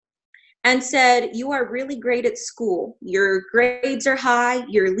and said, you are really great at school. Your grades are high.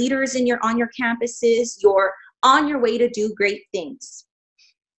 You're leaders on your campuses. You're on your way to do great things.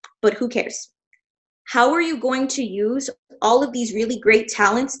 But who cares? How are you going to use all of these really great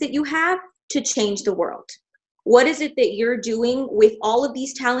talents that you have to change the world? What is it that you're doing with all of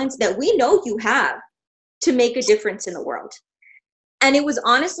these talents that we know you have to make a difference in the world? And it was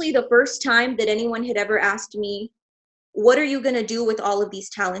honestly the first time that anyone had ever asked me, what are you going to do with all of these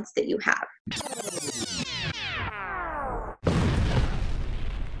talents that you have?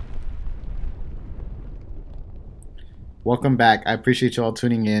 Welcome back. I appreciate you all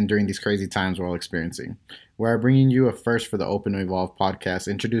tuning in during these crazy times we're all experiencing. We're bringing you a first for the Open and Evolve podcast,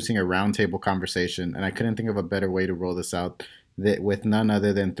 introducing a roundtable conversation, and I couldn't think of a better way to roll this out with none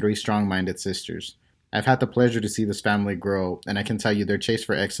other than three strong-minded sisters. I've had the pleasure to see this family grow, and I can tell you their chase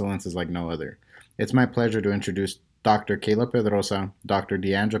for excellence is like no other. It's my pleasure to introduce Dr. Kayla Pedrosa, Dr.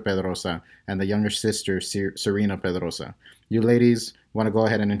 Deandra Pedrosa, and the younger sister, Serena Pedrosa. You ladies want to go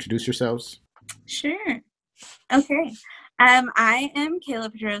ahead and introduce yourselves? Sure. Okay. I am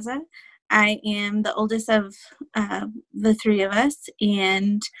Kayla Pedrosa. I am the oldest of the three of us,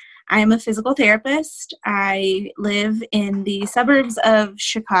 and I am a physical therapist. I live in the suburbs of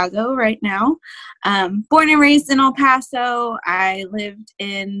Chicago right now. Born and raised in El Paso. I lived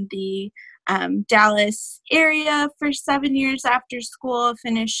in the Dallas area for 7 years after school,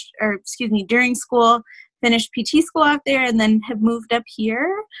 during school, finished PT school out there, and then have moved up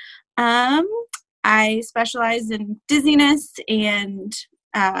here. I specialize in dizziness and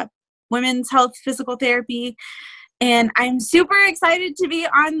women's health physical therapy. And I'm super excited to be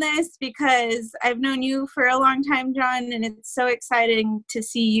on this because I've known you for a long time, John, and it's so exciting to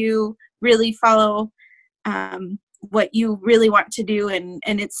see you really follow what you really want to do. And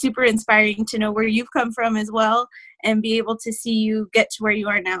it's super inspiring to know where you've come from as well and be able to see you get to where you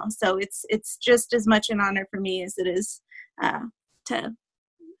are now. So it's just as much an honor for me as it is to,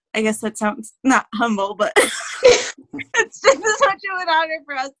 I guess that sounds not humble, but it's just as much of an honor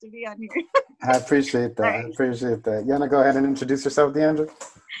for us to be on here. I appreciate that. Right. I appreciate that. You want to go ahead and introduce yourself, Deandra?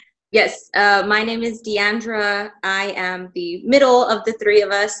 Yes, my name is Deandra. I am the middle of the three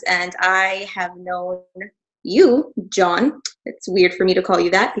of us, and I have known you, John. It's weird for me to call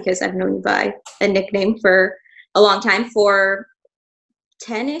you that because I've known you by a nickname for a long time, for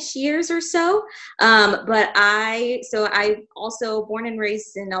 10-ish years or so. But I also born and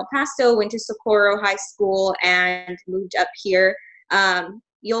raised in El Paso, went to Socorro High School and moved up here.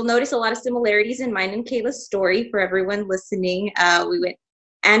 You'll notice a lot of similarities in mine and Kayla's story for everyone listening.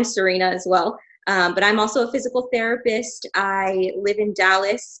 And Serena as well. But I'm also a physical therapist. I live in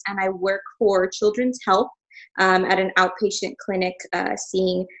Dallas and I work for Children's Health at an outpatient clinic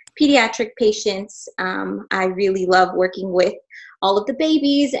seeing pediatric patients. I really love working with all of the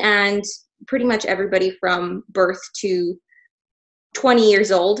babies and pretty much everybody from birth to 20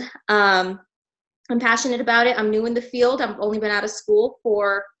 years old. I'm passionate about it. I'm new in the field. I've only been out of school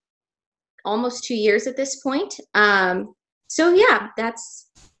for almost 2 years at this point. So yeah, that's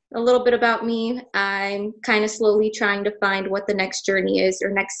a little bit about me. I'm kind of slowly trying to find what the next journey is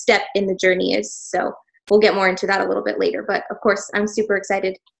or next step in the journey is. So we'll get more into that a little bit later. But of course, I'm super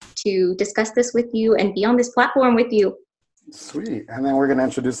excited to discuss this with you and be on this platform with you. Sweet. And then we're going to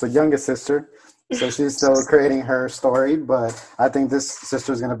introduce the youngest sister. So she's still creating her story, but I think this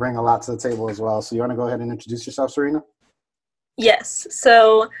sister is going to bring a lot to the table as well. So you want to go ahead and introduce yourself, Serena? Yes.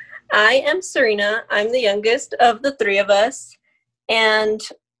 So I am Serena. I'm the youngest of the three of us. And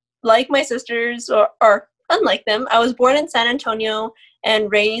like my sisters, or unlike them, I was born in San Antonio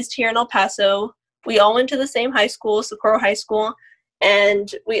and raised here in El Paso. We all went to the same high school, Socorro High School,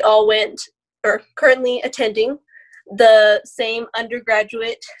 and we all currently attending the same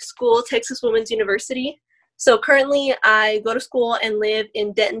undergraduate school, Texas Women's University. So currently I go to school and live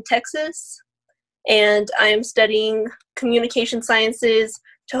in Denton, Texas, and I am studying communication sciences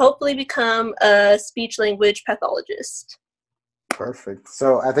to hopefully become a speech-language pathologist. Perfect.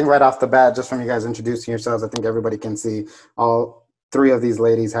 So I think right off the bat, just from you guys introducing yourselves, I think everybody can see all three of these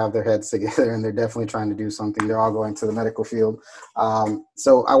ladies have their heads together and they're definitely trying to do something. They're all going to the medical field.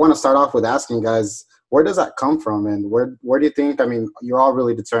 So I want to start off with asking guys, where does that come from? And where do you think, I mean, you're all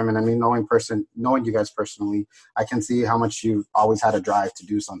really determined. I mean, knowing you guys personally, I can see how much you've always had a drive to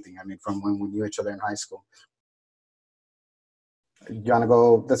do something. I mean, from when we knew each other in high school. You want to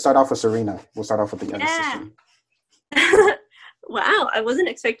go, let's start off with Serena. We'll start off with the youngest sister. Wow, I wasn't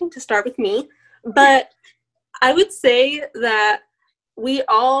expecting to start with me, but I would say that we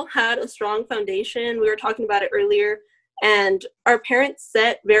all had a strong foundation. We were talking about it earlier, and our parents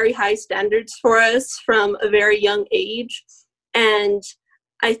set very high standards for us from a very young age. And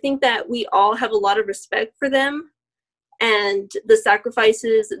I think that we all have a lot of respect for them and the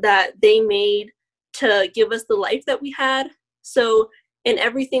sacrifices that they made to give us the life that we had. So in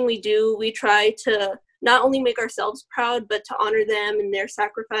everything we do, we try to not only make ourselves proud, but to honor them and their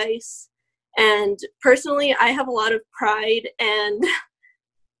sacrifice. And personally, I have a lot of pride, and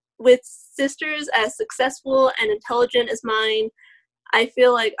with sisters as successful and intelligent as mine, I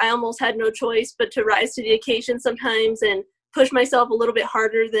feel like I almost had no choice but to rise to the occasion sometimes and push myself a little bit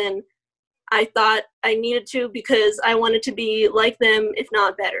harder than I thought I needed to, because I wanted to be like them, if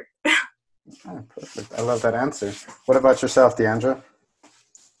not better. Oh, perfect. I love that answer. What about yourself, Deandra?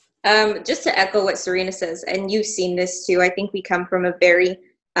 Just to echo what Serena says, and you've seen this too, I think we come from a very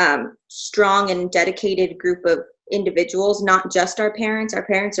strong and dedicated group of individuals, not just our parents. Our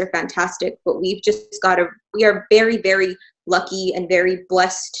parents are fantastic, but we are very, very lucky and very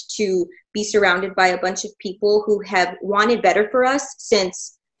blessed to be surrounded by a bunch of people who have wanted better for us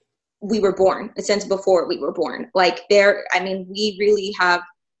since we were born, since before we were born. We really have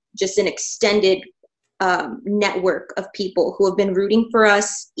just an extended network of people who have been rooting for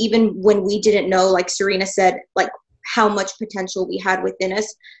us, even when we didn't know, like Serena said, like how much potential we had within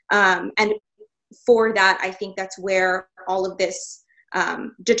us. And for that, I think that's where all of this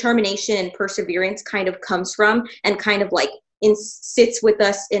determination and perseverance kind of comes from, and kind of like sits with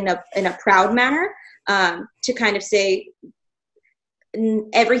us in a proud manner, to kind of say,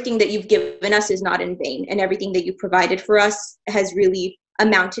 everything that you've given us is not in vain, and everything that you provided for us has really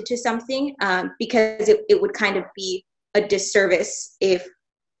amounted to something, because it would kind of be a disservice if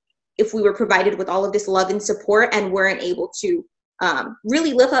we were provided with all of this love and support and weren't able to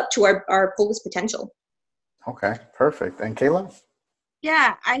really live up to our fullest potential. Okay, perfect. And Kayla?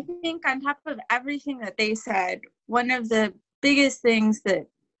 Yeah, I think on top of everything that they said, one of the biggest things that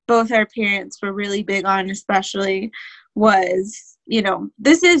both our parents were really big on, especially, was,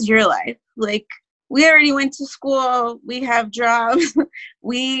 this is your life. Like, we already went to school, we have jobs,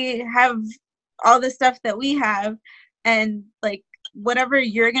 we have all the stuff that we have, and like, whatever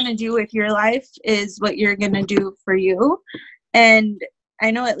you're going to do with your life is what you're going to do for you. And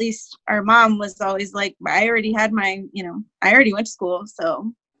I know at least our mom was always like, I already had I already went to school,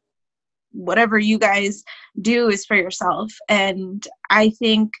 so whatever you guys do is for yourself. And I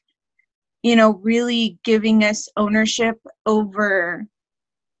think, really giving us ownership over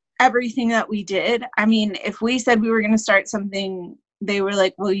everything that we did. I mean, if we said we were going to start something, they were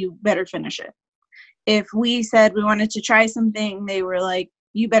like, well, you better finish it. If we said we wanted to try something, they were like,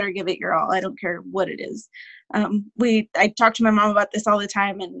 you better give it your all. I don't care what it is. I talk to my mom about this all the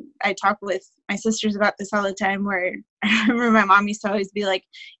time, and I talk with my sisters about this all the time, where I remember my mom used to always be like,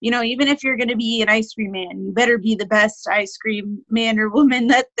 even if you're going to be an ice cream man, you better be the best ice cream man or woman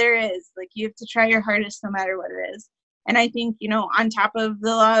that there is. Like, you have to try your hardest no matter what it is. And I think, on top of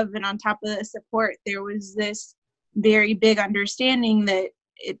the love and on top of the support, there was this very big understanding that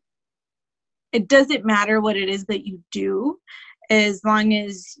it doesn't matter what it is that you do, as long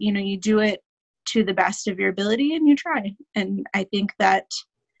as, you do it to the best of your ability and you try. And I think that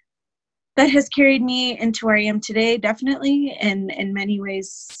has carried me into where I am today, definitely, and in many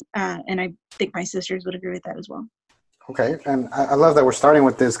ways. And I think my sisters would agree with that as well. Okay, and I love that we're starting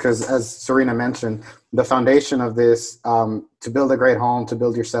with this, because as Serena mentioned, the foundation of this, to build a great home, to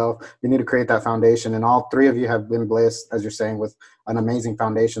build yourself, you need to create that foundation. And all three of you have been blessed, as you're saying, with an amazing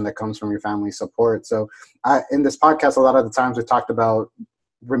foundation that comes from your family support. So in this podcast, a lot of the times we talked about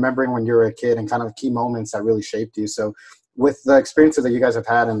remembering when you were a kid and kind of key moments that really shaped you. So with the experiences that you guys have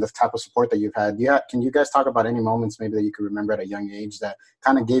had and the type of support that you've had, can you guys talk about any moments maybe that you could remember at a young age that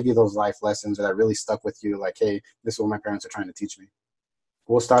kind of gave you those life lessons or that really stuck with you? Like, hey, this is what my parents are trying to teach me.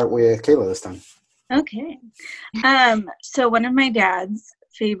 We'll start with Kayla this time. Okay. So one of my dad's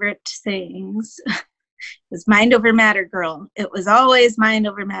favorite sayings was mind over matter, girl. It was always mind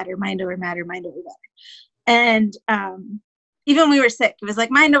over matter, mind over matter, mind over matter. And even when we were sick, it was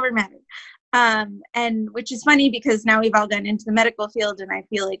like mind over matter. And which is funny because now we've all gone into the medical field, and I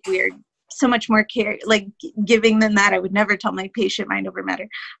feel like we're so much more giving than that. I would never tell my patient mind over matter,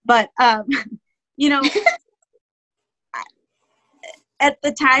 but at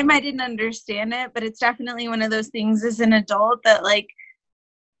the time I didn't understand it, but it's definitely one of those things as an adult that, like,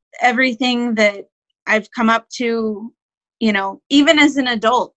 everything that I've come up to, even as an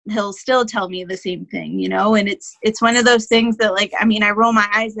adult, he'll still tell me the same thing, and it's one of those things that, like, I mean, I roll my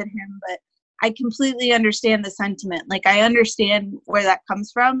eyes at him, but I completely understand the sentiment. Like, I understand where that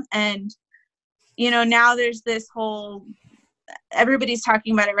comes from. And, now there's this whole, everybody's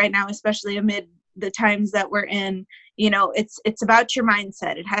talking about it right now, especially amid the times that we're in, it's about your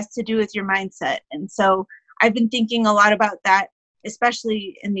mindset. It has to do with your mindset. And so I've been thinking a lot about that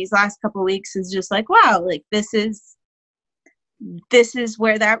especially in these last couple of weeks, is just like, wow, like this is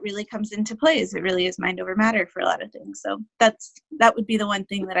where that really comes into play. Is it really is mind over matter for a lot of things. So that would be the one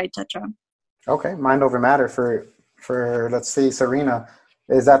thing that I touch on. Okay, mind over matter for let's see, Serena.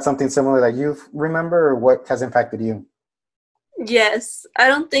 Is that something similar that you remember, or what has impacted you? Yes, I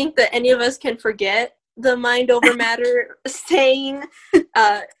don't think that any of us can forget the mind over matter saying.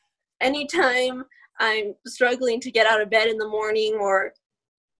 Anytime I'm struggling to get out of bed in the morning or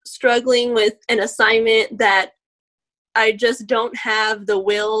struggling with an assignment that I just don't have the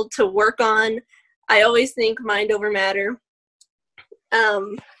will to work on, I always think mind over matter.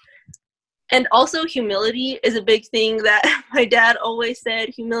 And also humility is a big thing that my dad always said,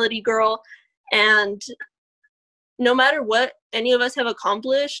 humility, girl. And no matter what any of us have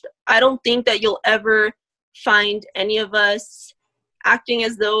accomplished, I don't think that you'll ever find any of us acting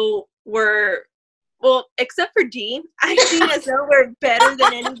as though we're, well, except for D, acting as though we're better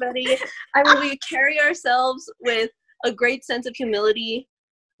than anybody. I mean, we carry ourselves with a great sense of humility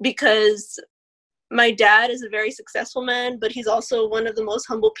because my dad is a very successful man, but he's also one of the most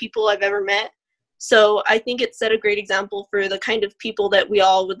humble people I've ever met. So I think it set a great example for the kind of people that we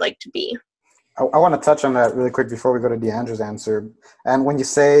all would like to be. I want to touch on that really quick before we go to Deandra's answer. And when you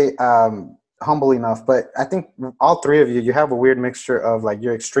say humble enough, but I think all three of you have a weird mixture of like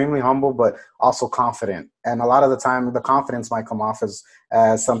you're extremely humble, but also confident. And a lot of the time, the confidence might come off as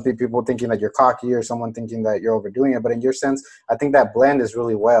some people thinking that you're cocky or someone thinking that you're overdoing it. But in your sense, I think that blend is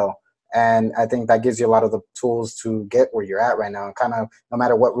really well. And I think that gives you a lot of the tools to get where you're at right now. And kind of no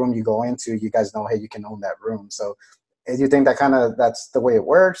matter what room you go into, you guys know, hey, you can own that room. So do you think that that's the way it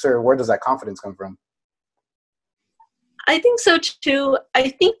works, or where does that confidence come from? I think so too. I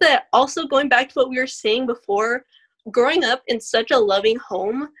think that also going back to what we were saying before, growing up in such a loving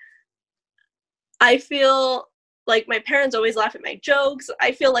home, I feel like my parents always laugh at my jokes.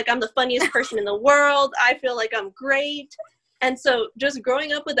 I feel like I'm the funniest person in the world. I feel like I'm great. And so just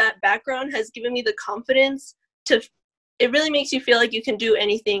growing up with that background has given me the confidence to, it really makes you feel like you can do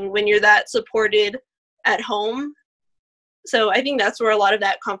anything when you're that supported at home. So I think that's where a lot of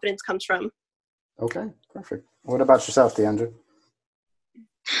that confidence comes from. Okay, perfect. What about yourself, Deandra?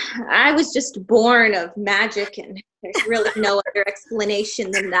 I was just born of magic, and there's really no other explanation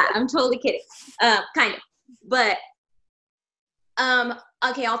than that. I'm totally kidding. Kind of. But,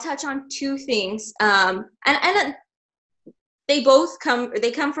 okay, I'll touch on two things. And they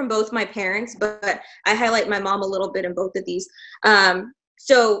come from both my parents, but I highlight my mom a little bit in both of these.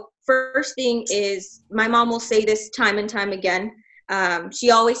 So first thing is, my mom will say this time and time again.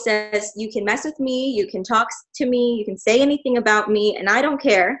 She always says, you can mess with me, you can talk to me, you can say anything about me, and I don't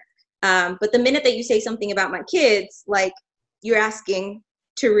care. But the minute that you say something about my kids, like, you're asking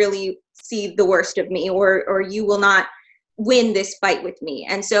to really see the worst of me, or you will not win this fight with me.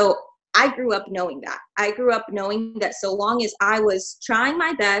 And so I grew up knowing that. I grew up knowing that so long as I was trying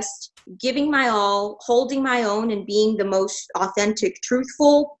my best, giving my all, holding my own, and being the most authentic,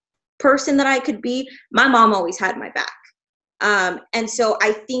 truthful person that I could be, my mom always had my back. And so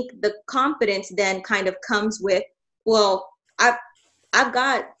I think the confidence then kind of comes with, well, I've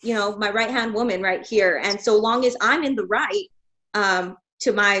got, my right-hand woman right here. And so long as I'm in the right,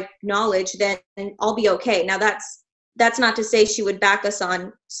 to my knowledge, then I'll be okay. Now that's not to say she would back us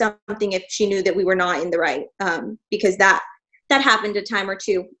on something if she knew that we were not in the right, because that happened a time or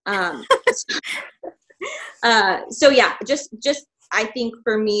two. So yeah, just I think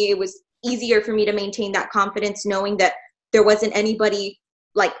for me, it was easier for me to maintain that confidence, knowing that there wasn't anybody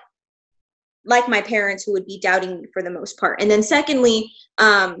like my parents who would be doubting me for the most part. And then secondly,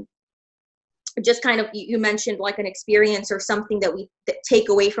 just kind of, you mentioned like an experience or something that we take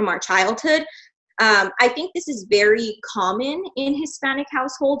away from our childhood. I think this is very common in Hispanic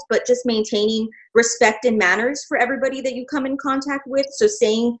households, but just maintaining respect and manners for everybody that you come in contact with. So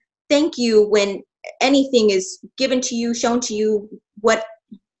saying thank you when anything is given to you, shown to you, what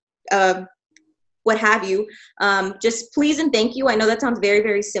have you. Just please and thank you. I know that sounds very,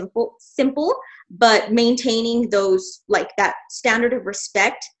 very simple, but maintaining those, like that standard of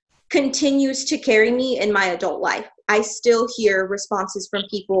respect continues to carry me in my adult life. I still hear responses from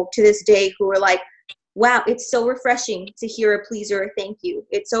people to this day who are like, wow, it's so refreshing to hear a please or a thank you.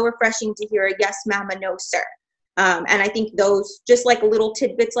 It's so refreshing to hear a yes, ma'am, a no, sir. And I think those, just like little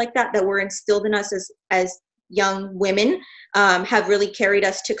tidbits like that were instilled in us as young women, have really carried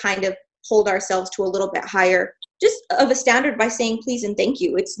us to kind of hold ourselves to a little bit higher, just of a standard by saying please and thank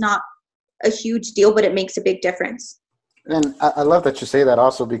you. It's not a huge deal, but it makes a big difference. And I love that you say that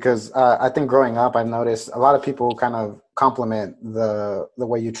also, because I think growing up, I noticed a lot of people kind of compliment the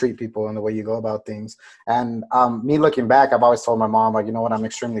way you treat people and the way you go about things. And me looking back, I've always told my mom, like, you know what, I'm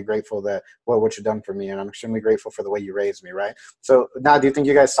extremely grateful that what you've done for me, and I'm extremely grateful for the way you raised me, right? So now, do you think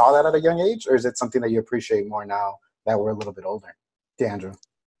you guys saw that at a young age, or is it something that you appreciate more now that we're a little bit older? Deandra.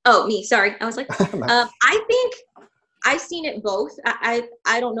 Oh, me. Sorry. I was like, I think I've seen it both.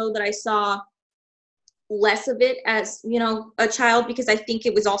 I don't know that I saw less of it as, you know, a child, because I think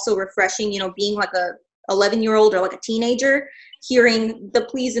it was also refreshing, you know, being like a 11-year-old or like a teenager, hearing the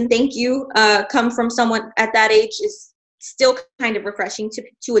please and thank you come from someone at that age is still kind of refreshing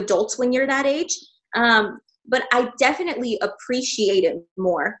to adults when you're that age. But I definitely appreciate it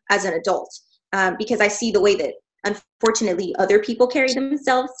more as an adult because I see the way that unfortunately other people carry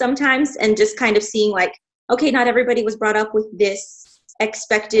themselves sometimes, and just kind of seeing like, okay, not everybody was brought up with this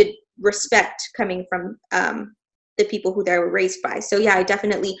expected respect coming from the people who they were raised by. So yeah, I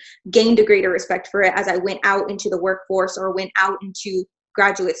definitely gained a greater respect for it as I went out into the workforce or went out into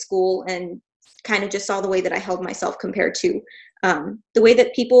graduate school, and kind of just saw the way that I held myself compared to the way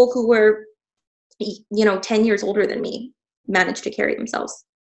that people who were, you know, 10 years older than me managed to carry themselves.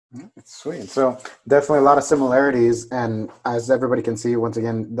 Sweet. So definitely a lot of similarities. And as everybody can see, once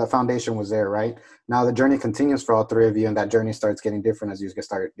again, the foundation was there, right? Now the journey continues for all three of you, and that journey starts getting different as you guys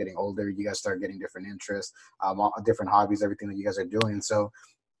start getting older. You guys start getting different interests, different hobbies, everything that you guys are doing. So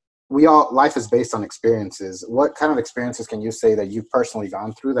life is based on experiences. What kind of experiences can you say that you've personally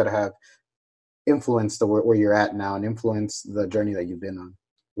gone through that have influenced where you're at now and influenced the journey that you've been on?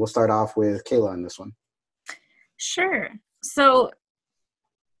 We'll start off with Kayla on this one. Sure. So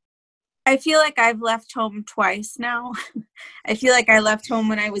I feel like I've left home twice now. I feel like I left home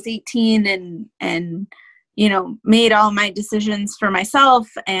when I was 18 and you know, made all my decisions for myself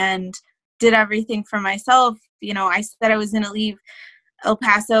and did everything for myself. You know, I said I was going to leave El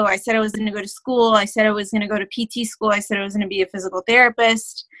Paso. I said I was going to go to school. I said I was going to go to PT school. I said I was going to be a physical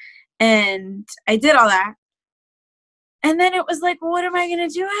therapist. And I did all that. And then it was like, well, what am I going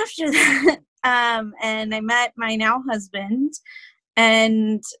to do after that? And I met my now husband,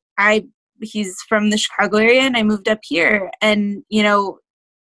 and he's from the Chicago area, and I moved up here. And, you know,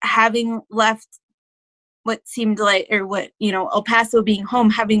 having left what seemed like, or what, you know, El Paso being home,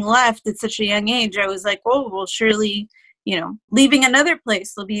 having left at such a young age, I was like, oh, well, surely, you know, leaving another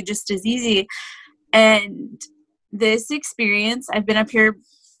place will be just as easy. And this experience, I've been up here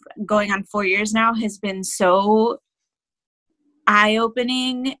going on 4 years now, has been so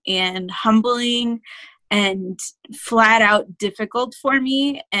eye-opening and humbling and flat out difficult for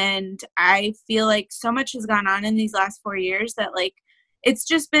me. And I feel like so much has gone on in these last 4 years that, like, it's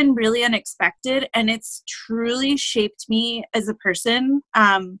just been really unexpected, and it's truly shaped me as a person.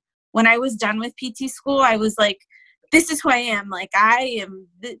 When I was done with PT school, I was like, this is who I am. Like, I am,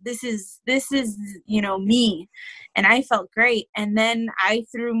 this is, you know, me. And I felt great. And then I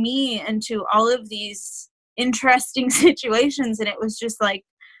threw me into all of these interesting situations, and it was just like,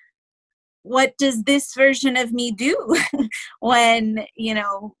 what does this version of me do when, you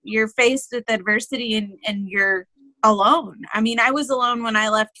know, you're faced with adversity and you're alone? I mean, I was alone when I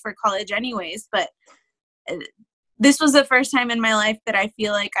left for college anyways, but this was the first time in my life that I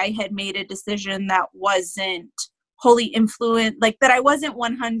feel like I had made a decision that wasn't wholly influenced, like that I wasn't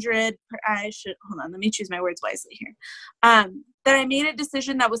 100, hold on, let me choose my words wisely here. That I made a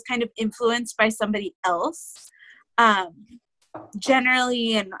decision that was kind of influenced by somebody else.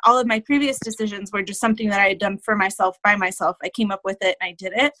 Generally, and all of my previous decisions were just something that I had done for myself, by myself. I came up with it and I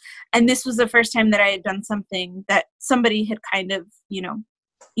did it. And this was the first time that I had done something that somebody had kind of, you know,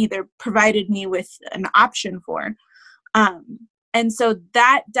 either provided me with an option for. And so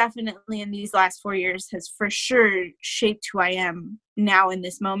that definitely in these last 4 years has for sure shaped who I am now in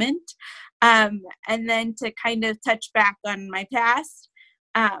this moment. And then to kind of touch back on my past,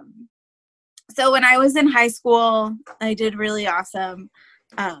 so when I was in high school, I did really awesome.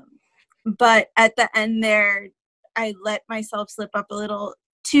 But at the end there, I let myself slip up a little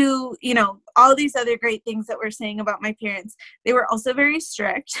to, you know, all these other great things that we're saying about my parents. They were also very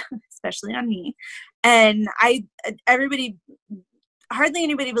strict, especially on me. And hardly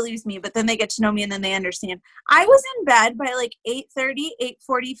anybody believes me, but then they get to know me and then they understand. I was in bed by like 8:30,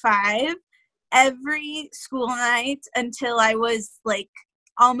 8:45 every school night until I was like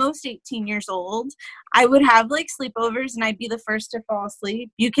almost 18 years old. I would have like sleepovers and I'd be the first to fall asleep.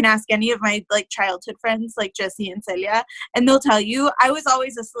 You can ask any of my like childhood friends like Jesse and Celia, and they'll tell you I was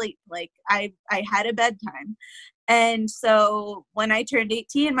always asleep. Like I had a bedtime. And so when I turned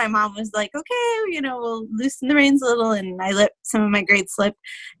 18, my mom was like, okay, you know, we'll loosen the reins a little. And I let some of my grades slip.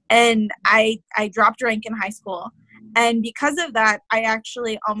 And I dropped rank in high school. And because of that, I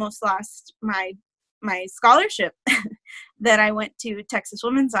actually almost lost my scholarship. that I went to Texas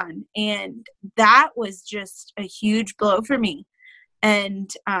Women's on. And that was just a huge blow for me. And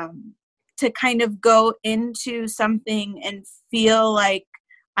to kind of go into something and feel like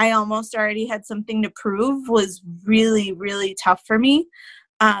I almost already had something to prove was really, really tough for me.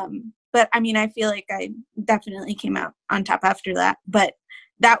 But I mean, I feel like I definitely came out on top after that. But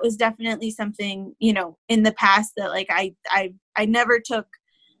that was definitely something, you know, in the past that like I never took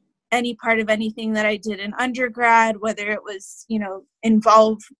any part of anything that I did in undergrad, whether it was, you know,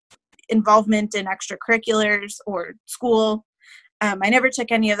 involvement in extracurriculars or school. I never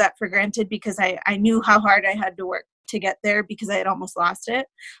took any of that for granted because I knew how hard I had to work to get there because I had almost lost it.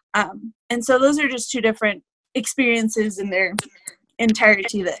 And so those are just two different experiences in their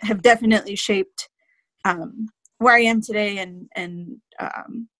entirety that have definitely shaped where I am today and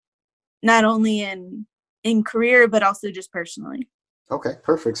not only in career, but also just personally. Okay,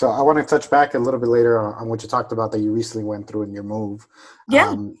 perfect. So I want to touch back a little bit later on what you talked about that you recently went through in your move.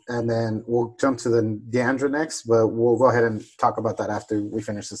 Yeah. And then we'll jump to the Deandra next, but we'll go ahead and talk about that after we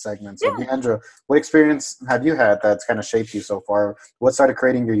finish the segment. So yeah. Deandra, what experience have you had that's kind of shaped you so far? What started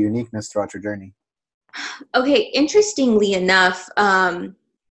creating your uniqueness throughout your journey? Okay, interestingly enough,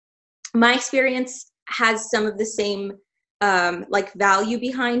 my experience has some of the same like value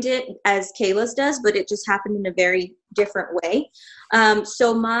behind it as Kayla's does, but it just happened in a very different way.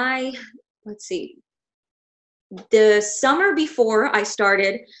 So let's see, the summer before I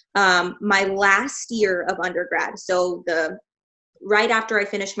started my last year of undergrad, so right after I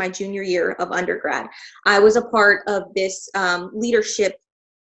finished my junior year of undergrad, I was a part of this leadership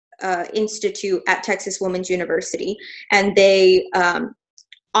institute at Texas Women's University, and they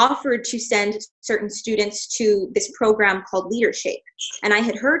offered to send certain students to this program called Leadership. And I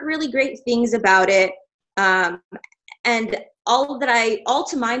had heard really great things about it. And all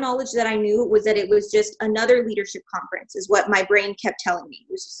to my knowledge that I knew was that it was just another leadership conference is what my brain kept telling me.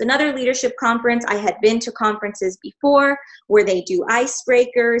 It was just another leadership conference. I had been to conferences before where they do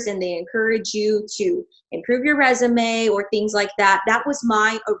icebreakers and they encourage you to improve your resume or things like that. That was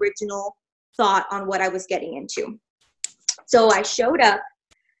my original thought on what I was getting into. So I showed up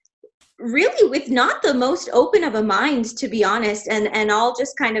really with not the most open of a mind, to be honest. And I'll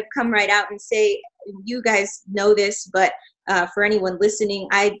just kind of come right out and say, you guys know this, but for anyone listening,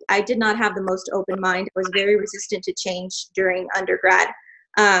 I did not have the most open mind. I was very resistant to change during undergrad.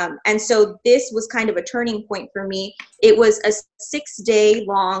 And so this was kind of a turning point for me. It was a 6-day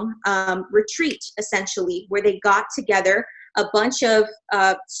long retreat, essentially, where they got together a bunch of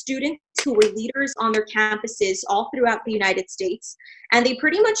students who were leaders on their campuses all throughout the United States. And they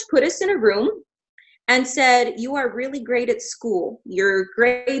pretty much put us in a room and said, you are really great at school. Your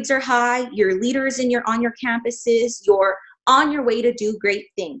grades are high. You're leaders on your campuses. You're on your way to do great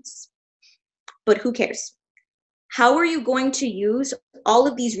things. But who cares? How are you going to use all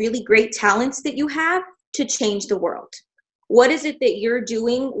of these really great talents that you have to change the world? What is it that you're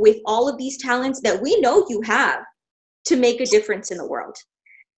doing with all of these talents that we know you have to make a difference in the world?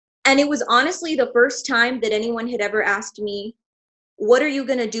 And it was honestly the first time that anyone had ever asked me, what are you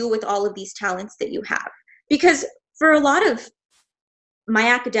going to do with all of these talents that you have? Because for a lot of my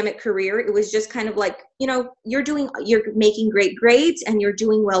academic career, it was just kind of like, you know, you're making great grades and you're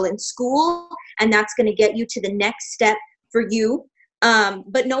doing well in school, and that's going to get you to the next step for you.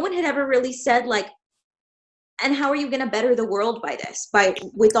 But no one had ever really said, like, and how are you going to better the world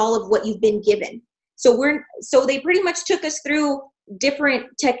with all of what you've been given? So they pretty much took us through different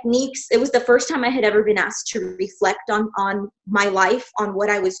techniques. It was the first time I had ever been asked to reflect on my life, on what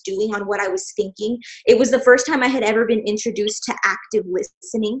I was doing, on what I was thinking. It was the first time I had ever been introduced to active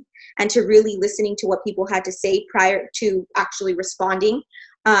listening and to really listening to what people had to say prior to actually responding,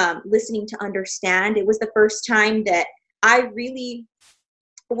 listening to understand. It was the first time that I really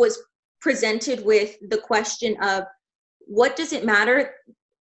was presented with the question of, what does it matter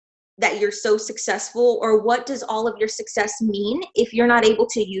that you're so successful, or what does all of your success mean if you're not able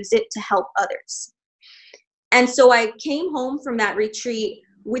to use it to help others? And so I came home from that retreat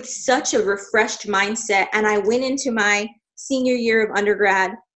with such a refreshed mindset, and I went into my senior year of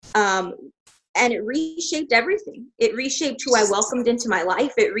undergrad, and it reshaped everything. It reshaped who I welcomed into my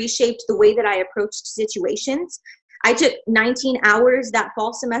life. It reshaped the way that I approached situations. I took 19 hours that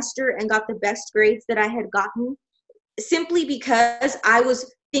fall semester and got the best grades that I had gotten, simply because I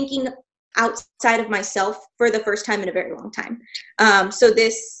was thinking outside of myself for the first time in a very long time. So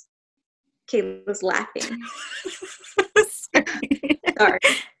this, Kayla's laughing. Sorry.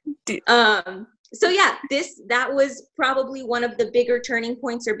 So yeah, that was probably one of the bigger turning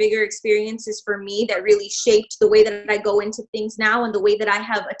points or bigger experiences for me that really shaped the way that I go into things now and the way that I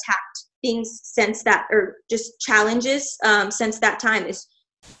have attacked things since that, or just challenges since that time, is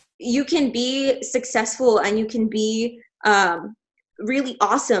you can be successful and you can be really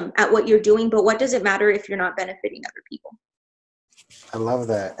awesome at what you're doing, but what does it matter if you're not benefiting other people? I love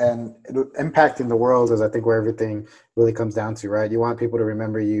that. And impacting the world is, I think, where everything really comes down to, right? You want people to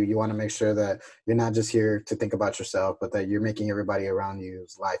remember you. You want to make sure that you're not just here to think about yourself, but that you're making everybody around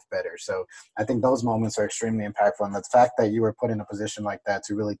you's life better. So I think those moments are extremely impactful. And the fact that you were put in a position like that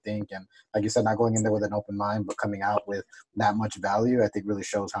to really think, and like you said, not going in there with an open mind, but coming out with that much value, I think really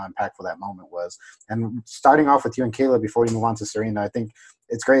shows how impactful that moment was. And starting off with you and Kayla, before we move on to Serena, I think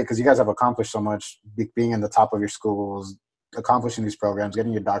it's great because you guys have accomplished so much, being in the top of your schools, accomplishing these programs,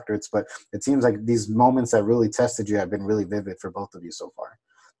 getting your doctorates, but it seems like these moments that really tested you have been really vivid for both of you so far.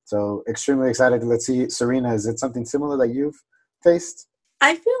 So extremely excited. Let's see, Serena, is it something similar that you've faced?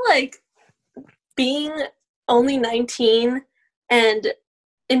 I feel like being only 19 and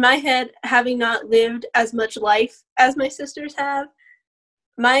in my head, having not lived as much life as my sisters have,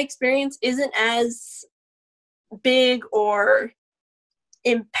 my experience isn't as big or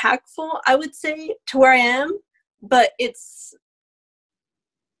impactful, I would say, to where I am. But it's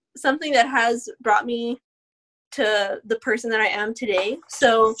something that has brought me to the person that I am today.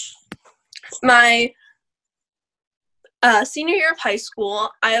 So my senior year of high school,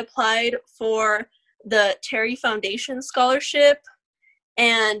 I applied for the Terry Foundation Scholarship,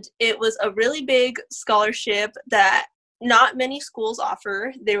 and it was a really big scholarship that not many schools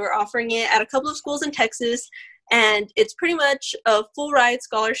offer. They were offering it at a couple of schools in Texas, and it's pretty much a full ride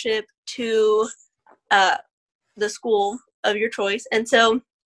scholarship to the school of your choice. And so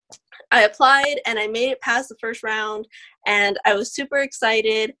I applied and I made it past the first round, and I was super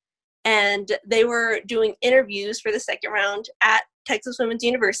excited. And they were doing interviews for the second round at Texas Women's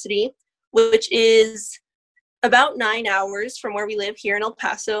University, which is about 9 hours from where we live here in El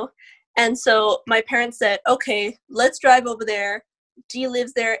Paso. And so my parents said, okay, let's drive over there. Dee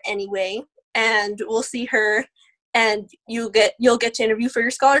lives there anyway, and we'll see her, and you'll get to interview for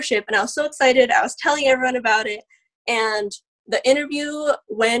your scholarship. And I was so excited. I was telling everyone about it, and the interview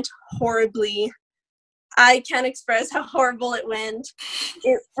went horribly. I can't express how horrible it went.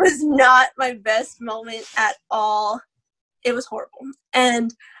 It was not my best moment at all. It was horrible.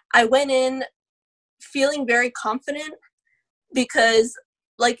 And I went in feeling very confident because,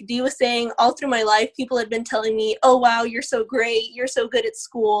 like Dee was saying, all through my life, people had been telling me, oh, wow, you're so great. You're so good at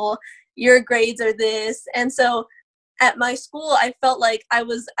school. Your grades are this. And so at my school, I felt like I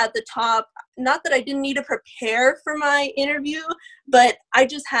was at the top. Not that I didn't need to prepare for my interview, but I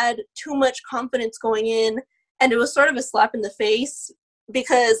just had too much confidence going in. And it was sort of a slap in the face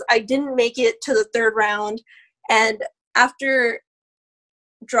because I didn't make it to the third round. And after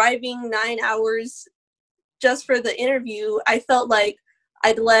driving 9 hours just for the interview, I felt like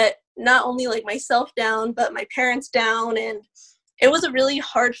I'd let not only like myself down, but my parents down. And it was a really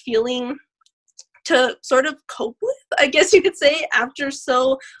hard feeling to sort of cope with, I guess you could say, after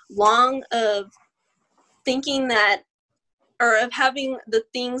so long of thinking that, or of having the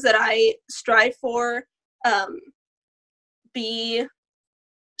things that I strive for be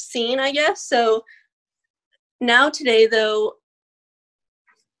seen, I guess. So now today, though,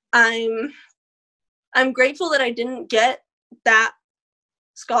 I'm grateful that I didn't get that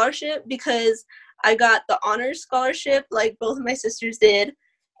scholarship because I got the honors scholarship like both of my sisters did.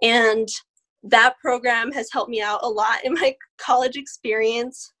 And that program has helped me out a lot in my college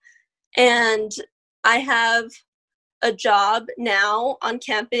experience. And I have a job now on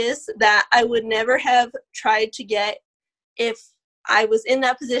campus that I would never have tried to get if I was in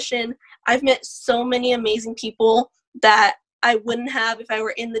that position. I've met so many amazing people that I wouldn't have if I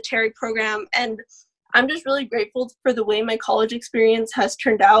were in the Terry program. And I'm just really grateful for the way my college experience has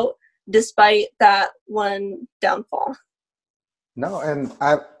turned out despite that one downfall. No, and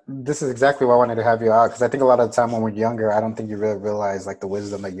this is exactly why I wanted to have you out, because I think a lot of the time when we're younger, I don't think you really realize like the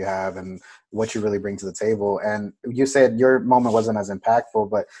wisdom that you have and what you really bring to the table. And you said your moment wasn't as impactful,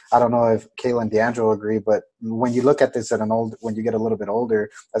 but I don't know if Kayla and D'Angelo agree, but when you look at this when you get a little bit older,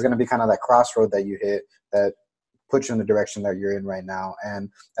 that's going to be kind of that crossroad that you hit that puts you in the direction that you're in right now. And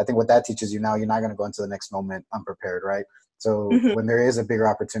I think what that teaches you now, you're not going to go into the next moment unprepared, right? So when there is a bigger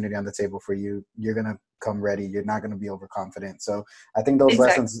opportunity on the table for you, you're going to come ready. You're not going to be overconfident. So I think those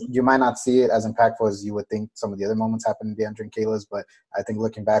lessons, you might not see it as impactful as you would think some of the other moments happen in D'Andre and Kayla's, but I think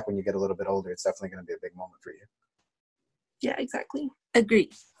looking back when you get a little bit older, it's definitely going to be a big moment for you. Yeah, exactly.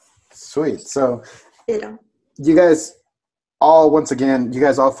 Agreed. Sweet. So you guys once again, you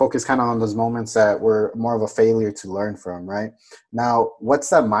guys all focus kind of on those moments that were more of a failure to learn from, right? Now, what's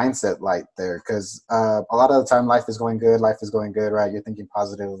that mindset like there? Because a lot of the time life is going good, right? You're thinking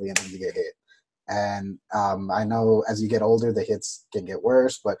positively and then you get hit. And I know as you get older, the hits can get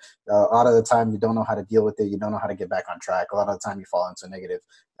worse, but a lot of the time you don't know how to deal with it. You don't know how to get back on track. A lot of the time you fall into a negative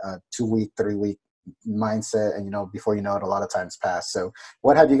 2-week, 3-week mindset, and before you know it, a lot of times pass. So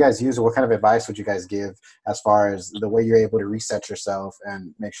what have you guys used, or what kind of advice would you guys give as far as the way you're able to reset yourself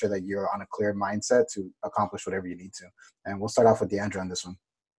and make sure that you're on a clear mindset to accomplish whatever you need to? And we'll start off with Deandra on this one.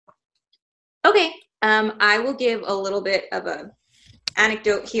 Okay. I will give a little bit of a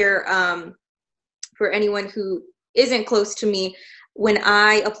anecdote here for anyone who isn't close to me. When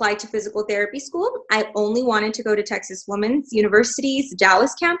I applied to physical therapy school, I only wanted to go to Texas Women's University's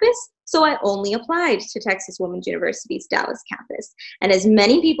Dallas campus. So I only applied to Texas Women's University's Dallas campus. And as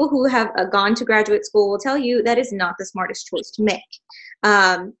many people who have gone to graduate school will tell you, that is not the smartest choice to make.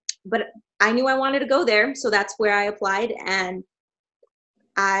 But I knew I wanted to go there. So that's where I applied. And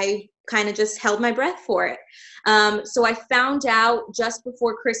I kind of just held my breath for it. So I found out just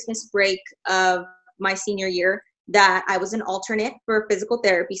before Christmas break of my senior year that I was an alternate for physical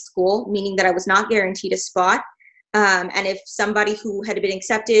therapy school, meaning that I was not guaranteed a spot. And if somebody who had been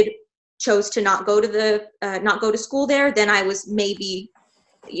accepted chose to not go to school there, then I was maybe,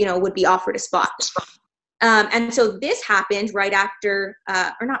 would be offered a spot. And so this happened right after,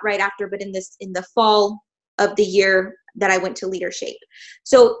 or not right after, but in the fall of the year that I went to Leadership.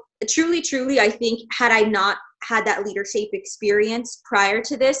 So truly, I think had I not had that Leadership experience prior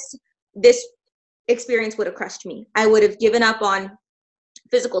to this experience would have crushed me. I would have given up on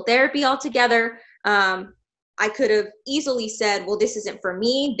physical therapy altogether. I could have easily said, well, this isn't for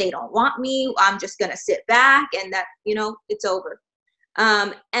me. They don't want me. I'm just going to sit back and that, it's over.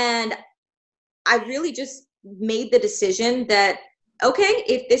 And I really just made the decision that, okay,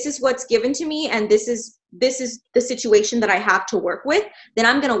 if this is what's given to me and this is the situation that I have to work with, then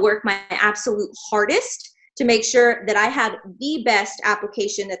I'm going to work my absolute hardest to make sure that I have the best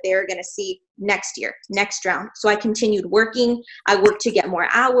application that they're going to see next year, next round. So I continued working. I worked to get more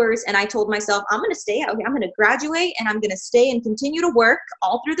hours, and I told myself, I'm going to stay out here. I'm going to graduate, and I'm going to stay and continue to work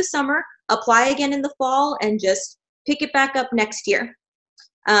all through the summer, apply again in the fall, and just pick it back up next year.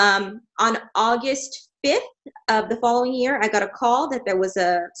 On August 5th of the following year, I got a call that there was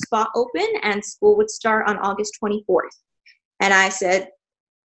a spot open and school would start on August 24th. And I said,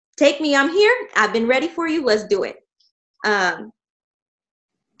 take me, I'm here. I've been ready for you. Let's do it. Kayla,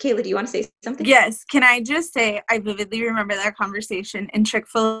 do you want to say something? Yes. Can I just say, I vividly remember that conversation in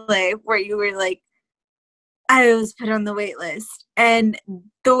Chick-fil-A where you were like, I was put on the wait list. And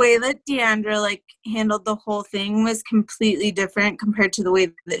the way that Deandra handled the whole thing was completely different compared to the way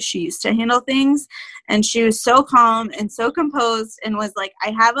that she used to handle things. And she was so calm and so composed and was like, I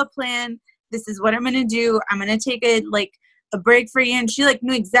have a plan. This is what I'm going to do. I'm going to take a break for you. And she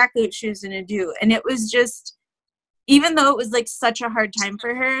knew exactly what she was going to do. And it was just, even though it was such a hard time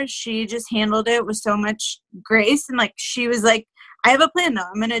for her, she just handled it with so much grace. And she was like, I have a plan now.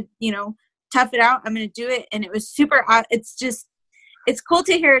 I'm going to, tough it out. I'm going to do it. And it was super, it's cool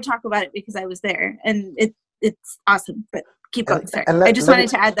to hear her talk about it because I was there and it's awesome, but keep going. Sorry. I just wanted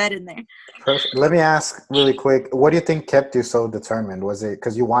to add that in there. Perfect. Let me ask really quick. What do you think kept you so determined? Was it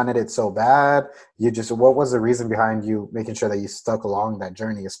because you wanted it so bad? What was the reason behind you making sure that you stuck along that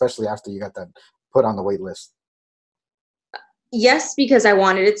journey, especially after you got that put on the wait list? Yes, because I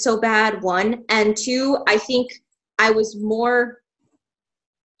wanted it so bad, one. And two, I think I was more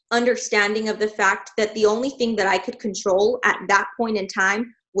understanding of the fact that the only thing that I could control at that point in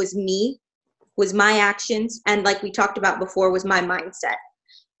time was me, was my actions, and like we talked about before, was my mindset.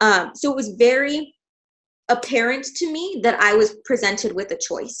 So it was very apparent to me that I was presented with a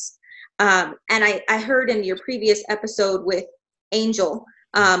choice. And I heard in your previous episode with Angel,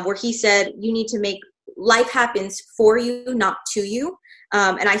 where he said, you need to make life happens for you, not to you.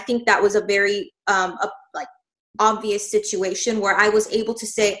 And I think that was a very obvious situation where I was able to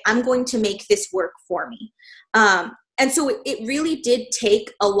say, I'm going to make this work for me. And so it really did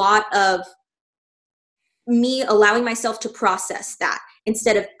take a lot of me allowing myself to process that,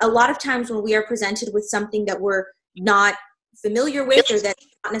 instead of a lot of times when we are presented with something that we're not familiar with or that's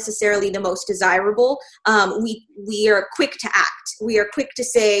not necessarily the most desirable, we are quick to act. We are quick to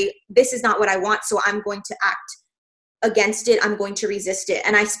say, this is not what I want, so I'm going to act against it. I'm going to resist it.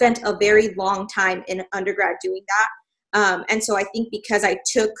 And I spent a very long time in undergrad doing that. And so I think because I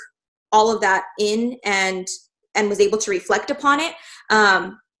took all of that in and was able to reflect upon it,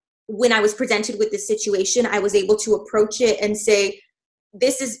 when I was presented with this situation, I was able to approach it and say,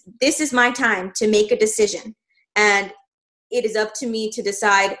 this is my time to make a decision. And it is up to me to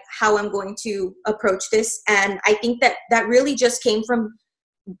decide how I'm going to approach this. And I think that really just came from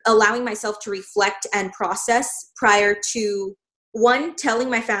allowing myself to reflect and process prior to telling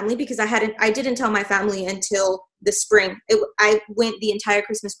my family, because I didn't tell my family until the spring. I went the entire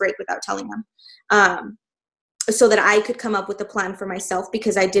Christmas break without telling them, so that I could come up with a plan for myself,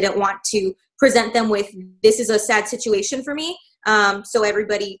 because I didn't want to present them with, this is a sad situation for me. So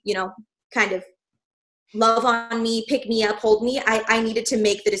everybody, kind of love on me, pick me up, hold me. I needed to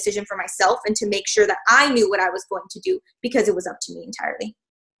make the decision for myself and to make sure that I knew what I was going to do, because it was up to me entirely.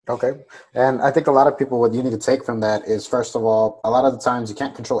 Okay. And I think a lot of people, what you need to take from that is, first of all, a lot of the times you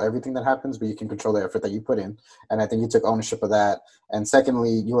can't control everything that happens, but you can control the effort that you put in. And I think you took ownership of that. And secondly,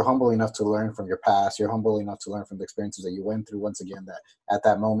 you were humble enough to learn from your past. You're humble enough to learn from the experiences that you went through. Once again, that at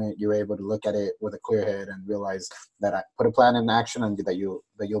that moment, you were able to look at it with a clear head and realize that I put a plan in action and that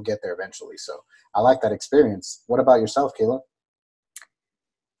you'll get there eventually. So I like that experience. What about yourself, Kayla?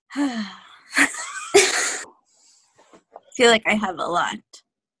 I feel like I have a lot.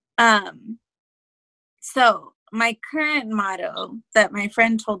 So my current motto that my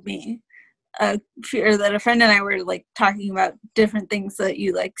friend told me, or that a friend and I were like talking about different things that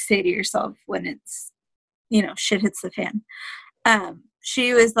you like say to yourself when it's, shit hits the fan.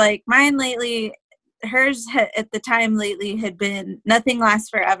 She was like, mine lately, hers at the time lately had been nothing lasts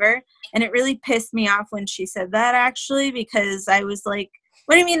forever. And it really pissed me off when she said that, actually, because I was like,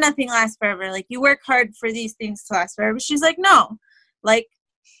 what do you mean nothing lasts forever? Like, you work hard for these things to last forever. But she's like, no, like,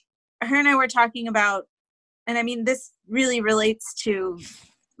 her and I were talking about, and I mean, this really relates to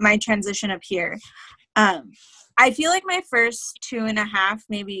my transition up here. I feel like my first 2.5,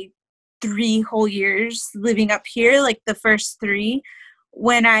 maybe 3 whole years living up here, like the first 3,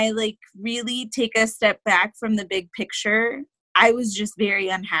 when I like really take a step back from the big picture, I was just very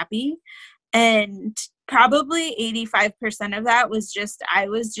unhappy. And probably 85% of that was I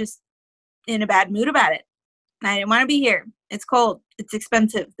was just in a bad mood about it. I didn't want to be here. It's cold. It's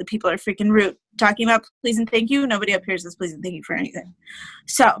expensive. The people are freaking rude. Talking about please and thank you. Nobody up here says please and thank you for anything.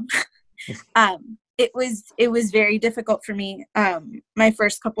 So it was very difficult for me. My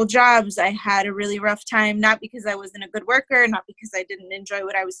first couple jobs, I had a really rough time, not because I wasn't a good worker, not because I didn't enjoy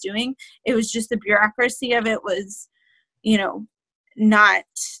what I was doing. It was just the bureaucracy of it was, not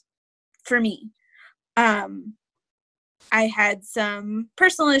for me. I had some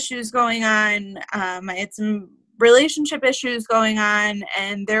personal issues going on. I had some relationship issues going on,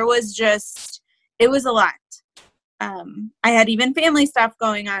 and there was it was a lot. I had even family stuff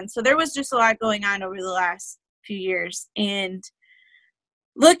going on. So there was just a lot going on over the last few years. And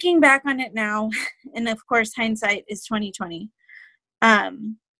looking back on it now, and of course, hindsight is 2020.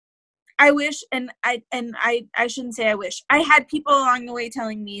 I wish, and I shouldn't say I wish. I had people along the way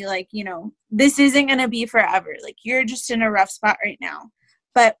telling me, like, this isn't going to be forever. Like, you're just in a rough spot right now.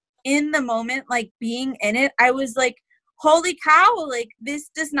 But in the moment, like, being in it, I was like, holy cow, like, this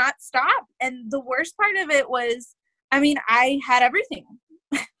does not stop. And the worst part of it was, I had everything.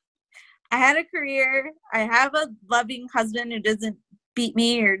 I had a career. I have a loving husband who doesn't beat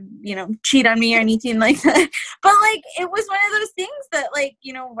me or, cheat on me or anything like that. But like, it was one of those things that like,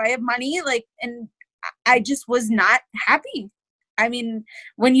 I have money, like, and I just was not happy.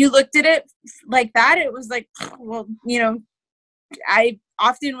 When you looked at it like that, it was like, well, I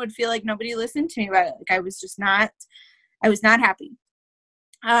often would feel like nobody listened to me about it. Like I was not happy.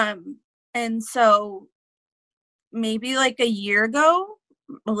 And so maybe like a year ago,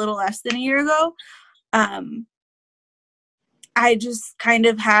 a little less than a year ago, I just kind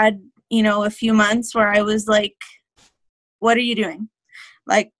of had, a few months where I was like, what are you doing?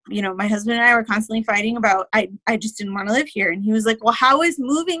 Like, my husband and I were constantly fighting about, I just didn't want to live here. And he was like, well, how is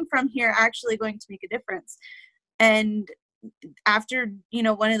moving from here actually going to make a difference? And after,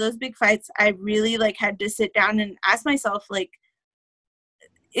 one of those big fights, I really like had to sit down and ask myself, like,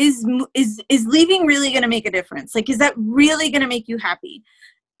 is leaving really going to make a difference? Like, is that really going to make you happy?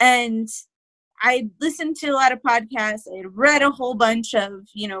 And I listened to a lot of podcasts. I had read a whole bunch of,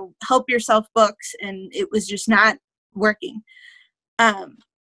 help yourself books, and it was just not working. And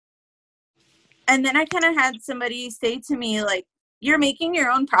then I kind of had somebody say to me, like, you're making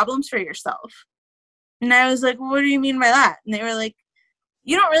your own problems for yourself. And I was like, well, what do you mean by that? And they were like,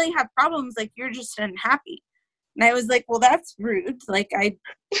 you don't really have problems. Like, you're just unhappy. And I was like, well, that's rude. Like, I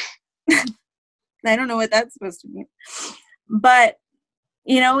don't know what that's supposed to mean. But,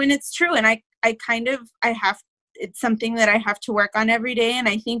 and it's true. And it's something that I have to work on every day. And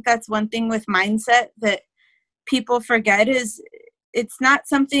I think that's one thing with mindset that people forget is it's not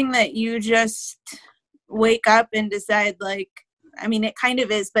something that you just wake up and decide, like, I mean, it kind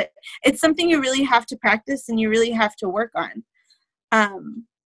of is, but it's something you really have to practice and you really have to work on.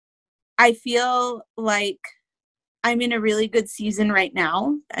 I feel like I'm in a really good season right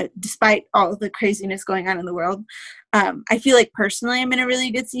now, despite all the craziness going on in the world. I feel like personally I'm in a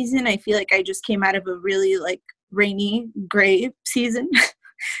really good season. I feel like I just came out of a really like rainy, gray season.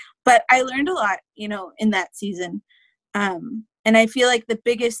 But I learned a lot, you know, in that season. And I feel like the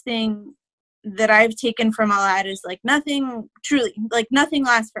biggest thing that I've taken from all that is like nothing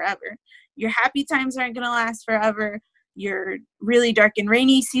lasts forever. Your happy times aren't going to last forever. Your really dark and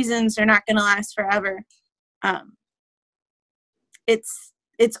rainy seasons are not going to last forever.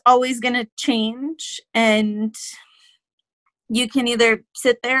 It's always going to change, and you can either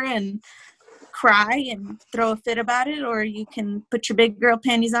sit there and cry and throw a fit about it, or you can put your big girl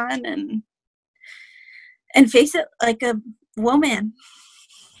panties on and face it like a woman.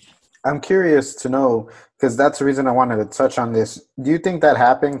 I'm curious to know, because that's the reason I wanted to touch on this. Do you think that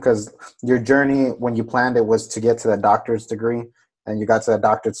happened because your journey when you planned it was to get to that doctor's degree, and you got to that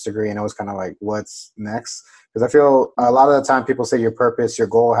doctor's degree and it was kind of like, what's next? Because I feel a lot of the time people say your purpose, your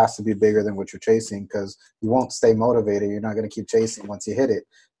goal has to be bigger than what you're chasing, because you won't stay motivated. You're not going to keep chasing once you hit it.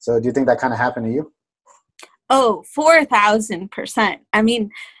 So do you think that kind of happened to you? Oh, 4,000%. I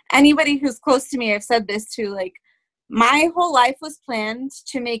mean, anybody who's close to me, I've said this to, like, my whole life was planned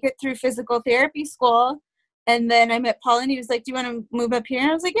to make it through physical therapy school. And then I met Paul and he was like, do you want to move up here?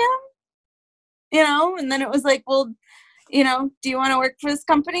 And I was like, yeah, you know, and then it was like, well, you know, do you want to work for this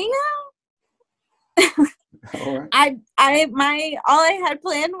company? Yeah. All right. All I had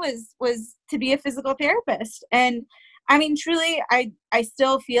planned was to be a physical therapist. And I mean, truly, I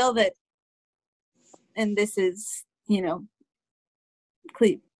still feel that, and this is, you know,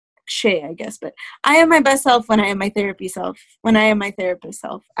 cliche, I guess, but I am my best self when I am my therapy self, when I am my therapist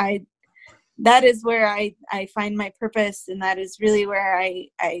self. That is where I find my purpose, and that is really where I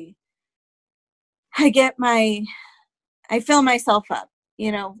fill myself up.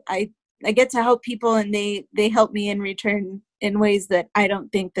 You know, I get to help people, and they help me in return in ways that I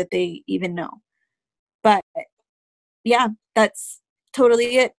don't think that they even know. But yeah, that's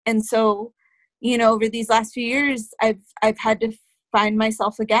totally it. And so, you know, over these last few years, I've had to find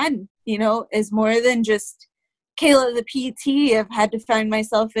myself again, you know, as more than just Kayla the PT. I've had to find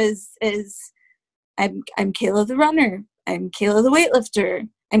myself as I'm Kayla the runner. I'm Kayla the weightlifter.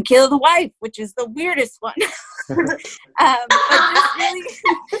 I'm Kayla the wife, which is the weirdest one. But just really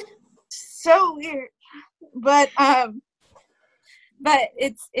so weird. But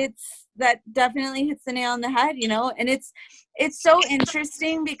it's that definitely hits the nail on the head, you know. And it's so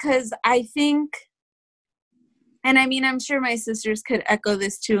interesting because I think, and I mean, I'm sure my sisters could echo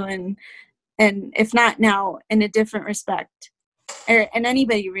this too, and if not now, in a different respect, and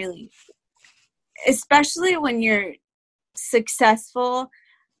anybody really, especially when you're successful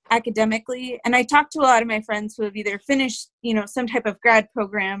academically. And I talk to a lot of my friends who have either finished, you know, some type of grad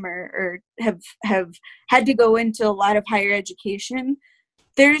program or have had to go into a lot of higher education.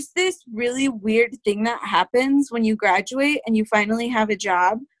 There's this really weird thing that happens when you graduate and you finally have a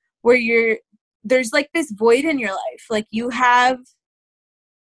job where there's like this void in your life. Like you have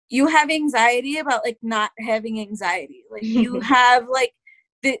anxiety about like not having anxiety. Like you have like,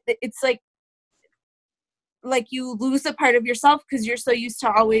 it's like you lose a part of yourself because you're so used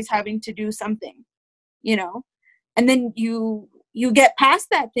to always having to do something, you know, and then you get past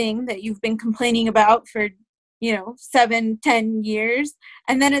that thing that you've been complaining about for, you know, 7-10 years.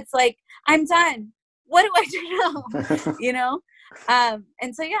 And then it's like, I'm done. What do I do now? You know?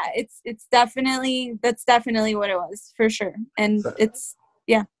 And so, yeah, that's definitely what it was for sure. And it's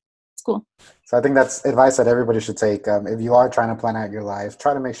cool. So I think that's advice that everybody should take. If you are trying to plan out your life,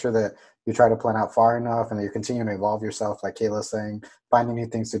 try to make sure that you try to plan out far enough and that you're continuing to evolve yourself, like Kayla's saying, finding new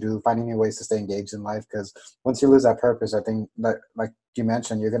things to do, finding new ways to stay engaged in life. Because once you lose that purpose, I think that, like you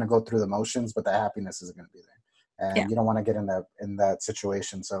mentioned, you're going to go through the motions, but the happiness isn't going to be there. And you don't want to get in that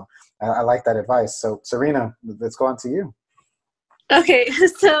situation. So I like that advice. So Serena, let's go on to you. Okay,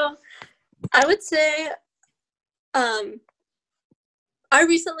 so I would say I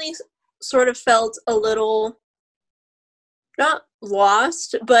recently sort of felt a little, not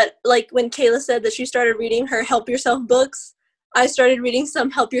lost, but like when Kayla said that she started reading her Help Yourself books, I started reading some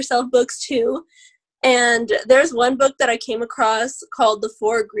Help Yourself books too. And there's one book that I came across called The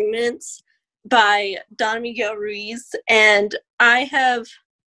 4 Agreements by Don Miguel Ruiz. And I have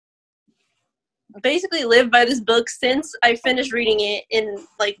basically lived by this book since I finished reading it in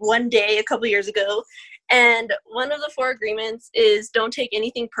like one day a couple years ago. And one of the 4 agreements is don't take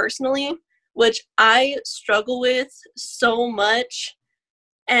anything personally, which I struggle with so much.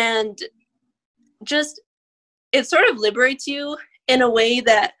 And just, it sort of liberates you in a way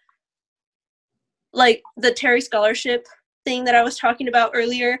that, like the Terry Scholarship thing that I was talking about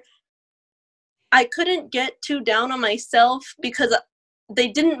earlier, I couldn't get too down on myself because they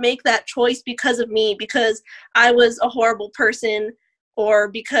didn't make that choice because of me, because I was a horrible person or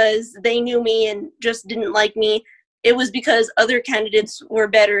because they knew me and just didn't like me. It was because other candidates were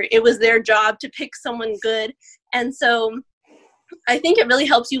better. It was their job to pick someone good. And so I think it really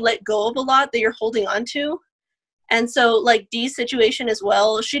helps you let go of a lot that you're holding on to. And so like Dee's situation as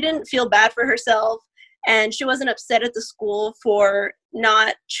well, she didn't feel bad for herself and she wasn't upset at the school for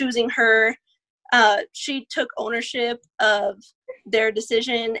not choosing her. She took ownership of their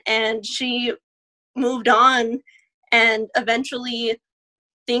decision and she moved on, and eventually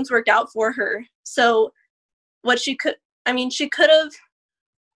things worked out for her. So she could have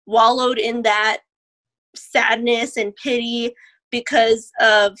wallowed in that sadness and pity because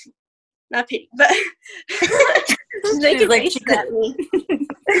of, not pity, but she's making faces at me.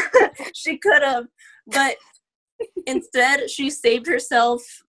 She could have, but instead she saved herself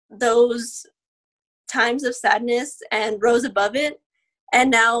those times of sadness and rose above it, and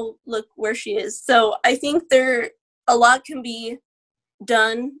now look where she is. So I think a lot can be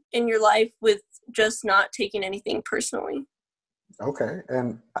done in your life with just not taking anything personally. Okay,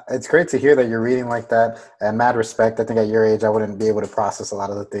 and it's great to hear that you're reading like that, and mad respect. I think at your age I wouldn't be able to process a lot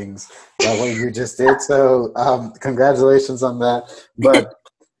of the things that what you just did, so congratulations on that. But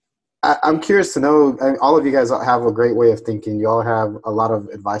I'm curious to know, all of you guys have a great way of thinking. You all have a lot of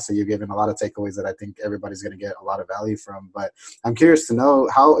advice that you've given, a lot of takeaways that I think everybody's going to get a lot of value from. But I'm curious to know,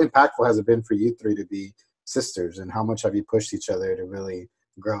 how impactful has it been for you three to be sisters, and how much have you pushed each other to really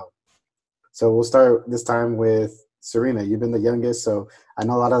grow? So we'll start this time with Serena. You've been the youngest, so I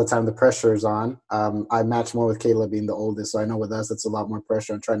know a lot of the time the pressure is on. I match more with Kayla being the oldest, so I know with us it's a lot more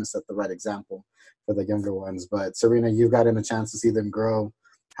pressure on trying to set the right example for the younger ones. But Serena, you've gotten a chance to see them grow.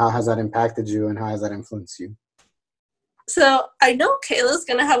 How has that impacted you, and how has that influenced you? So I know Kayla's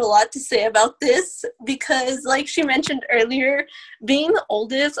going to have a lot to say about this because, like she mentioned earlier, being the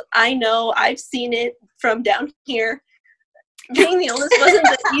oldest, I know I've seen it from down here. Being the oldest wasn't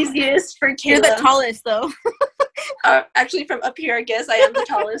the easiest for Kayla. You're the tallest, though. Actually, from up here, I guess I am the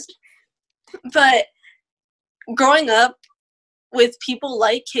tallest. But growing up with people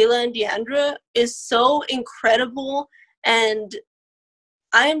like Kayla and Deandra is so incredible, and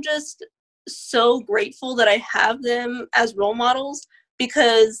I'm just so grateful that I have them as role models,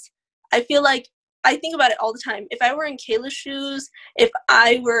 because I feel like, I think about it all the time. If I were in Kayla's shoes, if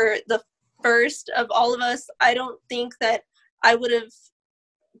I were the first of all of us, I don't think that I would have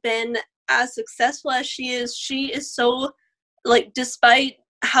been as successful as she is. She is so, like, despite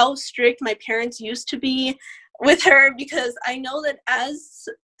how strict my parents used to be with her, because I know that as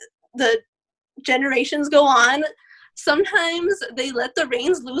the generations go on, sometimes they let the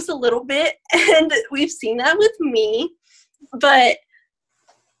reins loose a little bit, and we've seen that with me. But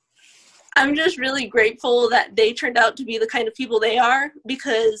I'm just really grateful that they turned out to be the kind of people they are,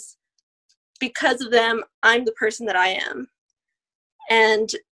 because of them, I'm the person that I am. And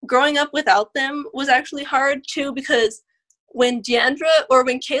growing up without them was actually hard too, because when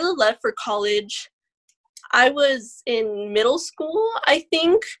Kayla left for college, I was in middle school, I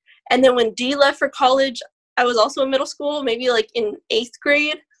think. And then when Dee left for college, I was also in middle school, maybe like in 8th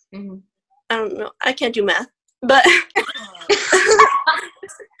grade. Mm-hmm. I don't know. I can't do math, but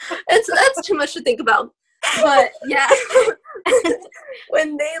that's too much to think about. But yeah,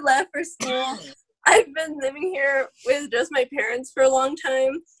 when they left for school, I've been living here with just my parents for a long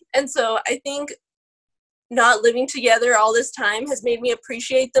time. And so I think not living together all this time has made me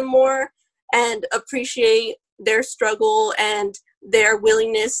appreciate them more and appreciate their struggle and their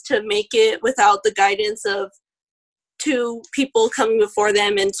willingness to make it without the guidance of 2 people coming before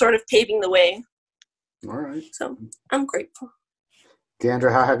them and sort of paving the way. All right. So I'm grateful.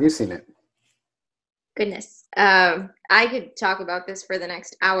 Deandra, how have you seen it? Goodness. I could talk about this for the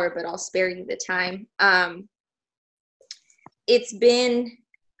next hour, but I'll spare you the time. I'm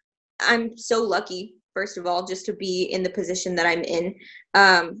so lucky, first of all, just to be in the position that I'm in.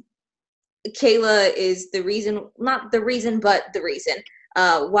 Kayla is the reason, not the reason, but the reason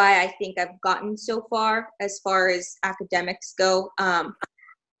why I think I've gotten so far as academics go.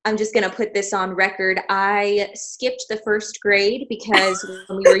 I'm just going to put this on record. I skipped the 1st grade because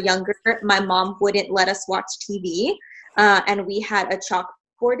when we were younger, my mom wouldn't let us watch TV. And we had a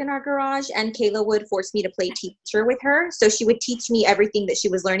chalkboard in our garage, and Kayla would force me to play teacher with her. So she would teach me everything that she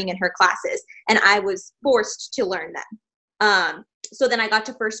was learning in her classes, and I was forced to learn them. So then I got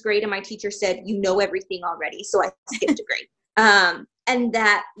to 1st grade, and my teacher said, "You know everything already." So I skipped a grade.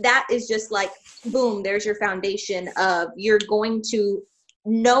 that is just like, boom, there's your foundation of, you're going to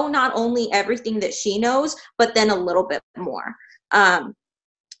know not only everything that she knows, but then a little bit more.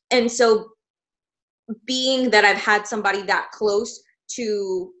 And so being that I've had somebody that close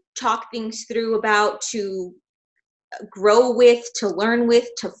to talk things through about, to grow with, to learn with,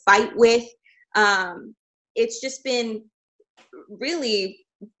 to fight with, it's just been really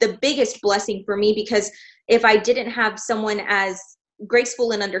the biggest blessing for me, because if I didn't have someone as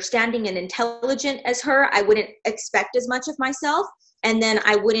graceful and understanding and intelligent as her, I wouldn't expect as much of myself, and then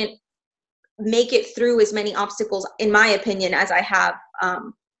I wouldn't make it through as many obstacles, in my opinion, as I have,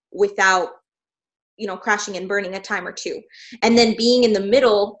 without, crashing and burning a time or two. And then being in the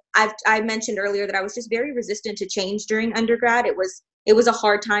middle, I mentioned earlier that I was just very resistant to change during undergrad. It was a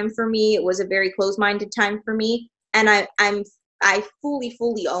hard time for me. It was a very closed-minded time for me, and I fully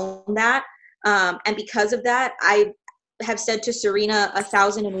own that. And because of that, I have said to Serena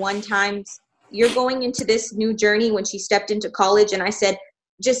 1,001 times, you're going into this new journey, when she stepped into college, and I said,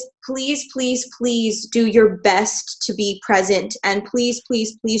 just please do your best to be present, and please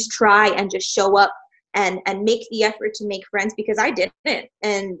try and just show up and make the effort to make friends, because I didn't.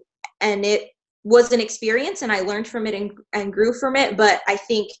 And it was an experience, and I learned from it and grew from it. But I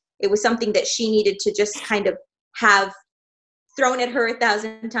think it was something that she needed to just kind of have thrown at her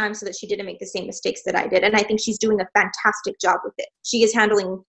 1,000 times, so that she didn't make the same mistakes that I did. And I think she's doing a fantastic job with it. She is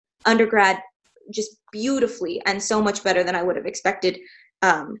handling undergrad just beautifully, and so much better than I would have expected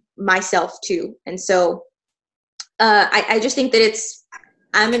myself to. And so I just think that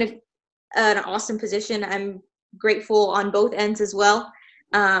I'm in an awesome position. I'm grateful on both ends as well.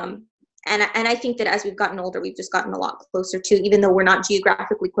 And I think that as we've gotten older, we've just gotten a lot closer too, even though we're not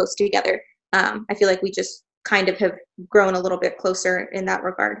geographically close together. I feel like we just kind of have grown a little bit closer in that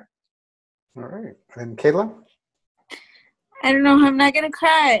regard. All right. And Kayla? I don't know. I'm not going to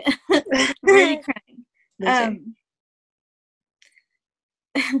cry. I'm already crying.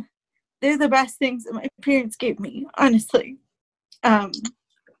 They're the best things that my parents gave me, honestly.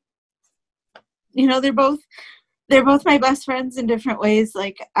 They're both my best friends in different ways.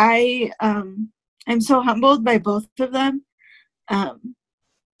 Like, I'm so humbled by both of them.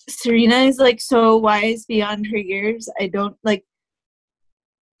 Serena is like so wise beyond her years. I don't like,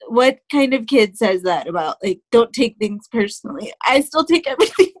 what kind of kid says that about, like, don't take things personally? I still take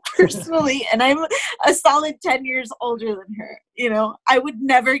everything personally, and I'm a solid 10 years older than her. I would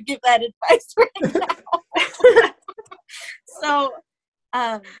never give that advice right now. So,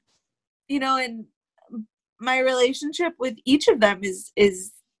 and my relationship with each of them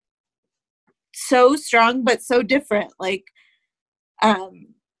is so strong, but so different. Like,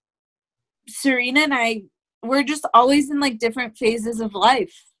 Serena and we're just always in like different phases of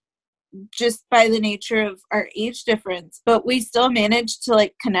life, just by the nature of our age difference, but we still manage to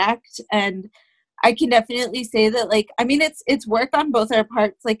like connect. And I can definitely say that, like, I mean, it's work on both our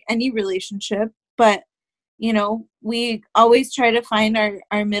parts, like any relationship, but we always try to find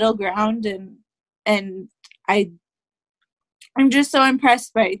our middle ground. And I'm just so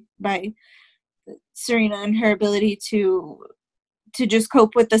impressed by Serena and her ability to just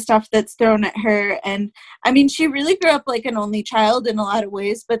cope with the stuff that's thrown at her. And I mean, she really grew up like an only child in a lot of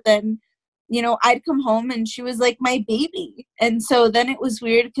ways, but then, I'd come home and she was like my baby. And so then it was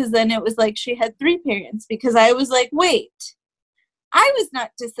weird, because then it was like she had 3 parents, because I was like, wait, I was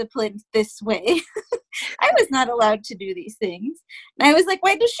not disciplined this way. I was not allowed to do these things. And I was like,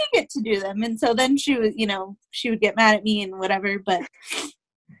 why does she get to do them? And so then she was, she would get mad at me and whatever. But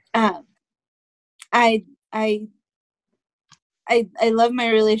I love my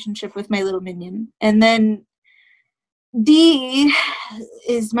relationship with my little minion. And then Dee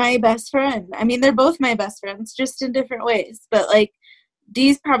is my best friend. I mean, they're both my best friends, just in different ways. But like,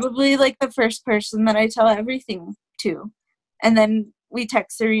 Dee's probably like the first person that I tell everything to. And then we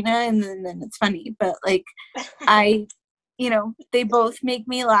text Serena, and then it's funny. But like, they both make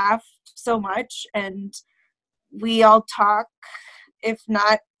me laugh so much. And we all talk, if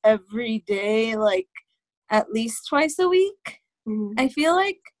not every day, like at least twice a week. Mm-hmm. I feel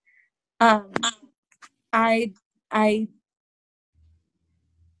like I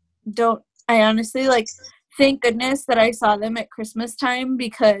honestly, like, thank goodness that I saw them at Christmas time,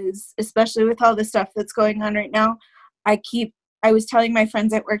 because especially with all the stuff that's going on right now, I was telling my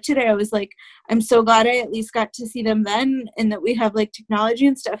friends at work today, I was like, I'm so glad I at least got to see them then, and that we have like technology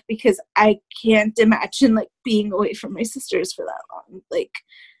and stuff, because I can't imagine like being away from my sisters for that long. Like,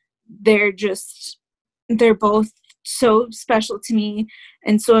 they're both so special to me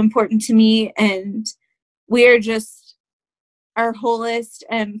and so important to me, and we are just our wholest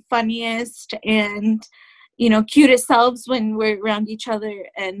and funniest and cutest selves when we're around each other.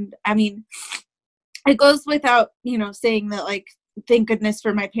 And I mean, it goes without, saying that, like, thank goodness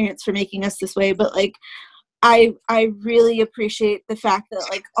for my parents for making us this way. But like, I really appreciate the fact that,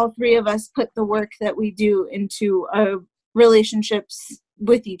 like, all three of us put the work that we do into relationships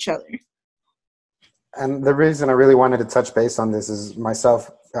with each other. And the reason I really wanted to touch base on this is myself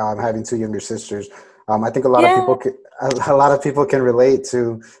having two younger sisters. I think a lot of people can relate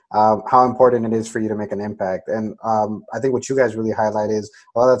to how important it is for you to make an impact. And I think what you guys really highlight is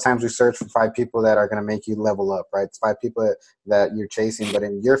a lot of the times we search for 5 people that are going to make you level up, right? It's 5 people that you're chasing. But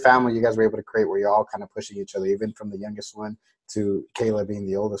in your family, you guys were able to create where you're all kind of pushing each other, even from the youngest one to Kayla being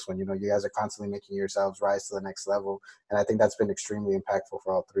the oldest one. You guys are constantly making yourselves rise to the next level. And I think that's been extremely impactful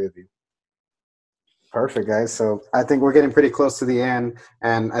for all 3 of you. Perfect, guys. So I think we're getting pretty close to the end.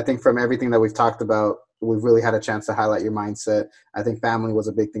 And I think from everything that we've talked about, we've really had a chance to highlight your mindset. I think family was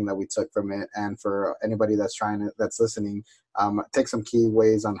a big thing that we took from it. And for anybody that's listening, take some key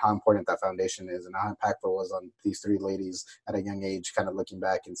ways on how important that foundation is and how impactful it was on these 3 ladies at a young age, kind of looking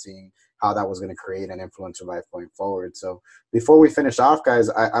back and seeing how that was going to create and influence your life going forward. So before we finish off, guys,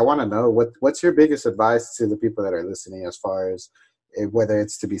 I want to know what's your biggest advice to the people that are listening, as far as whether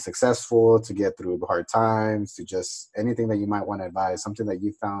it's to be successful, to get through hard times, to just anything that you might want to advise, something that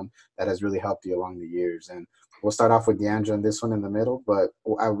you found that has really helped you along the years. And we'll start off with Deandra and this one in the middle. But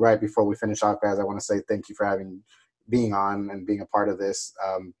right before we finish off, guys, I want to say thank you for being on and being a part of this,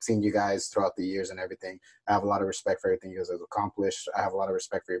 seeing you guys throughout the years and everything. I have a lot of respect for everything you guys have accomplished. I have a lot of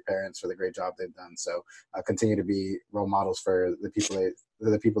respect for your parents for the great job they've done. So continue to be role models for the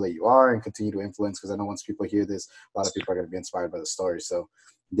people that you are, and continue to influence, because I know once people hear this, a lot of people are going to be inspired by the story. So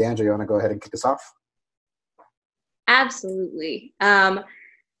Deandra, you want to go ahead and kick us off? Absolutely. I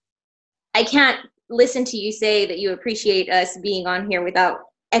can't listen to you say that you appreciate us being on here without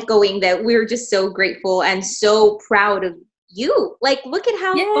echoing that we're just so grateful and so proud of you. Like, look at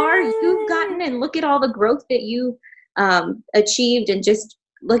how far you've gotten, and look at all the growth that you achieved, and just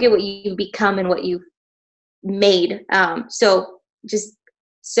look at what you've become and what you've made. So just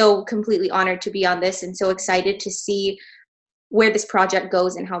so completely honored to be on this, and so excited to see where this project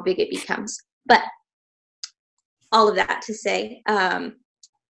goes and how big it becomes. But all of that to say,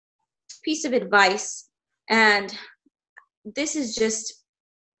 piece of advice, and this is just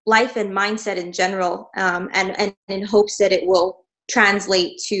life and mindset in general, and in hopes that it will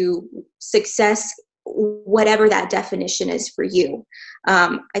translate to success, whatever that definition is for you.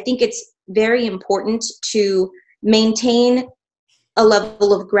 I think it's very important to maintain a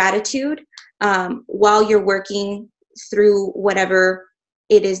level of gratitude while you're working through whatever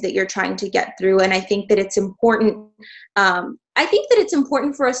it is that you're trying to get through. And I think that it's important.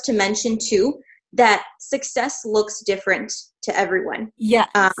 For us to mention too, that success looks different to everyone. Yeah.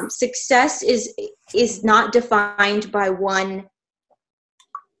 Success is not defined by one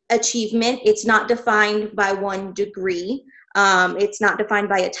achievement. It's not defined by one degree. It's not defined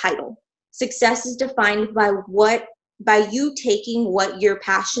by a title. Success is defined by you taking what you're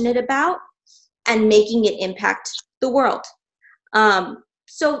passionate about and making it impact the world.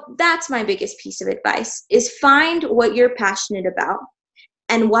 So that's my biggest piece of advice, is find what you're passionate about,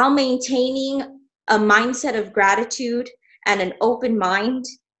 and while maintaining a mindset of gratitude and an open mind,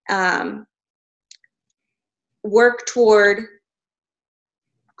 work toward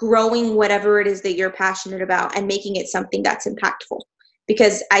growing whatever it is that you're passionate about and making it something that's impactful.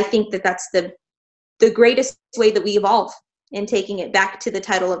 Because I think that that's the greatest way that we evolve, in taking it back to the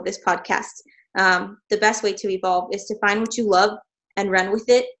title of this podcast. The best way to evolve is to find what you love and run with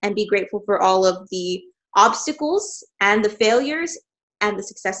it, and be grateful for all of the obstacles and the failures and the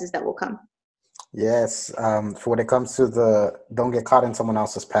successes that will come. Yes. For when it comes to don't get caught in someone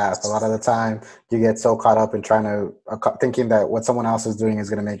else's path. A lot of the time you get so caught up in thinking that what someone else is doing is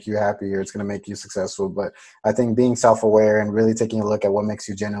going to make you happy, or it's going to make you successful. But I think being self-aware and really taking a look at what makes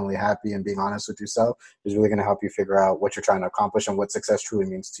you genuinely happy and being honest with yourself is really going to help you figure out what you're trying to accomplish and what success truly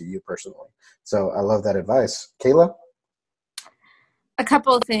means to you personally. So I love that advice. Kayla? A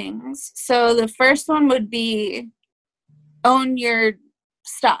couple of things. So the first one would be own your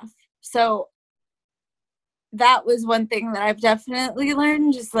stuff. So that was one thing that I've definitely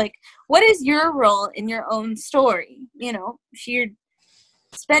learned, just like, what is your role in your own story? If you're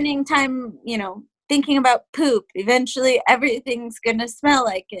spending time, thinking about poop, eventually everything's going to smell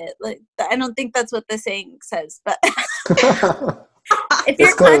like it. Like, I don't think that's what the saying says, but if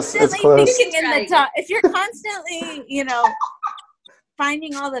you're constantly thinking in the top, if you're constantly,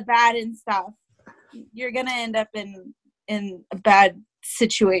 finding all the bad and stuff, you're going to end up in a bad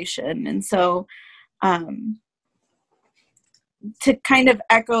situation. And so, to kind of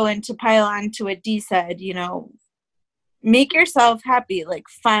echo and to pile on to what Dee said, you know, make yourself happy. Like,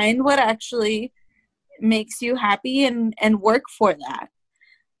 find what actually makes you happy and work for that.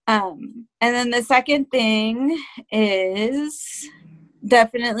 And then the second thing is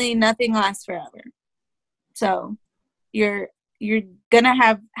definitely nothing lasts forever. So you're gonna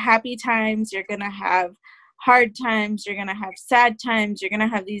have happy times, you're gonna have hard times, you're gonna have sad times, you're gonna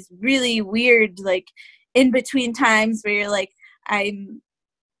have these really weird, like, in between times where you're like, I'm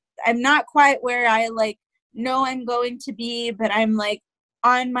not quite where I like know I'm going to be, but I'm like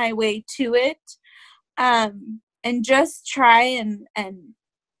on my way to it. And just try and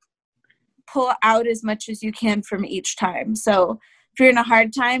pull out as much as you can from each time. So if you're in a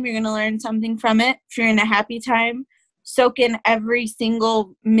hard time, you're going to learn something from it. If you're in a happy time, soak in every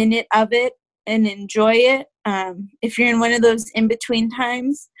single minute of it and enjoy it. If you're in one of those in-between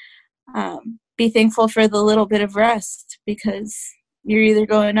times, be thankful for the little bit of rest, because you're either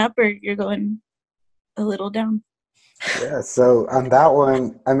going up or you're going a little down. Yeah, so on that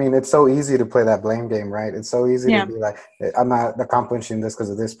one, I mean, it's so easy to play that blame game, right? It's so easy to be like, I'm not accomplishing this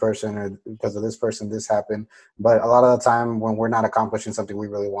because of this person, or because of this person, this happened. But a lot of the time when we're not accomplishing something we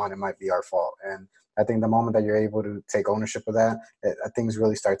really want, it might be our fault. And I think the moment that you're able to take ownership of that, things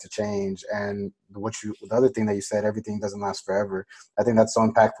really start to change. And the other thing that you said, everything doesn't last forever. I think that's so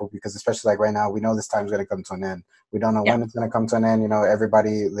impactful, because especially like right now, we know this time's going to come to an end. We don't know when it's going to come to an end. You know,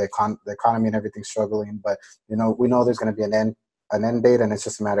 everybody, the economy and everything's struggling, but you know, we know there's going to be an end date, and it's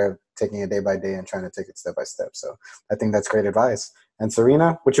just a matter of taking it day by day and trying to take it step by step. So I think that's great advice. And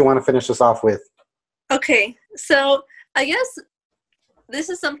Serena, what you want to finish us off with? Okay, so I guess this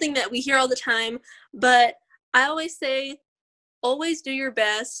is something that we hear all the time, but I always say, always do your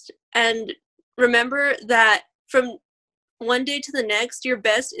best, and remember that from one day to the next, your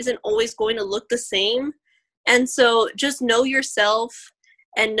best isn't always going to look the same. And so just know yourself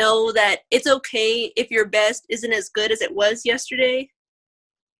and know that it's okay if your best isn't as good as it was yesterday.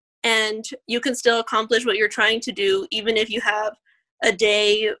 And you can still accomplish what you're trying to do, even if you have a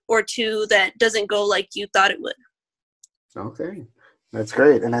day or two that doesn't go like you thought it would. Okay. That's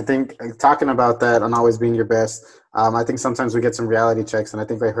great. And I think talking about that and always being your best, I think sometimes we get some reality checks, and I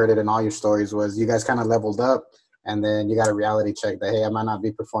think I heard it in all your stories, was you guys kind of leveled up, and then you got a reality check that, hey, I might not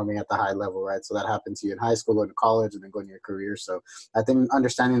be performing at the high level, right? So that happened to you in high school, going to college, and then going to your career. So I think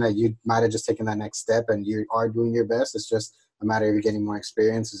understanding that you might have just taken that next step and you are doing your best, it's just a matter of you getting more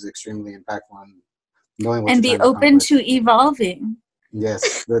experience, is extremely impactful on knowing what and be open to evolving.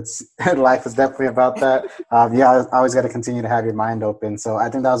 Yes, that's life is definitely about that. I always got to continue to have your mind open. So I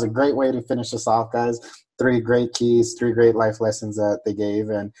think that was a great way to finish us off, guys. 3 great keys, 3 great life lessons that they gave.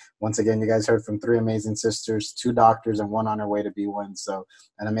 And once again, you guys heard from 3 amazing sisters, 2 doctors, and 1 on her way to be one. So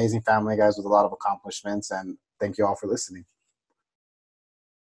an amazing family, guys, with a lot of accomplishments. And thank you all for listening.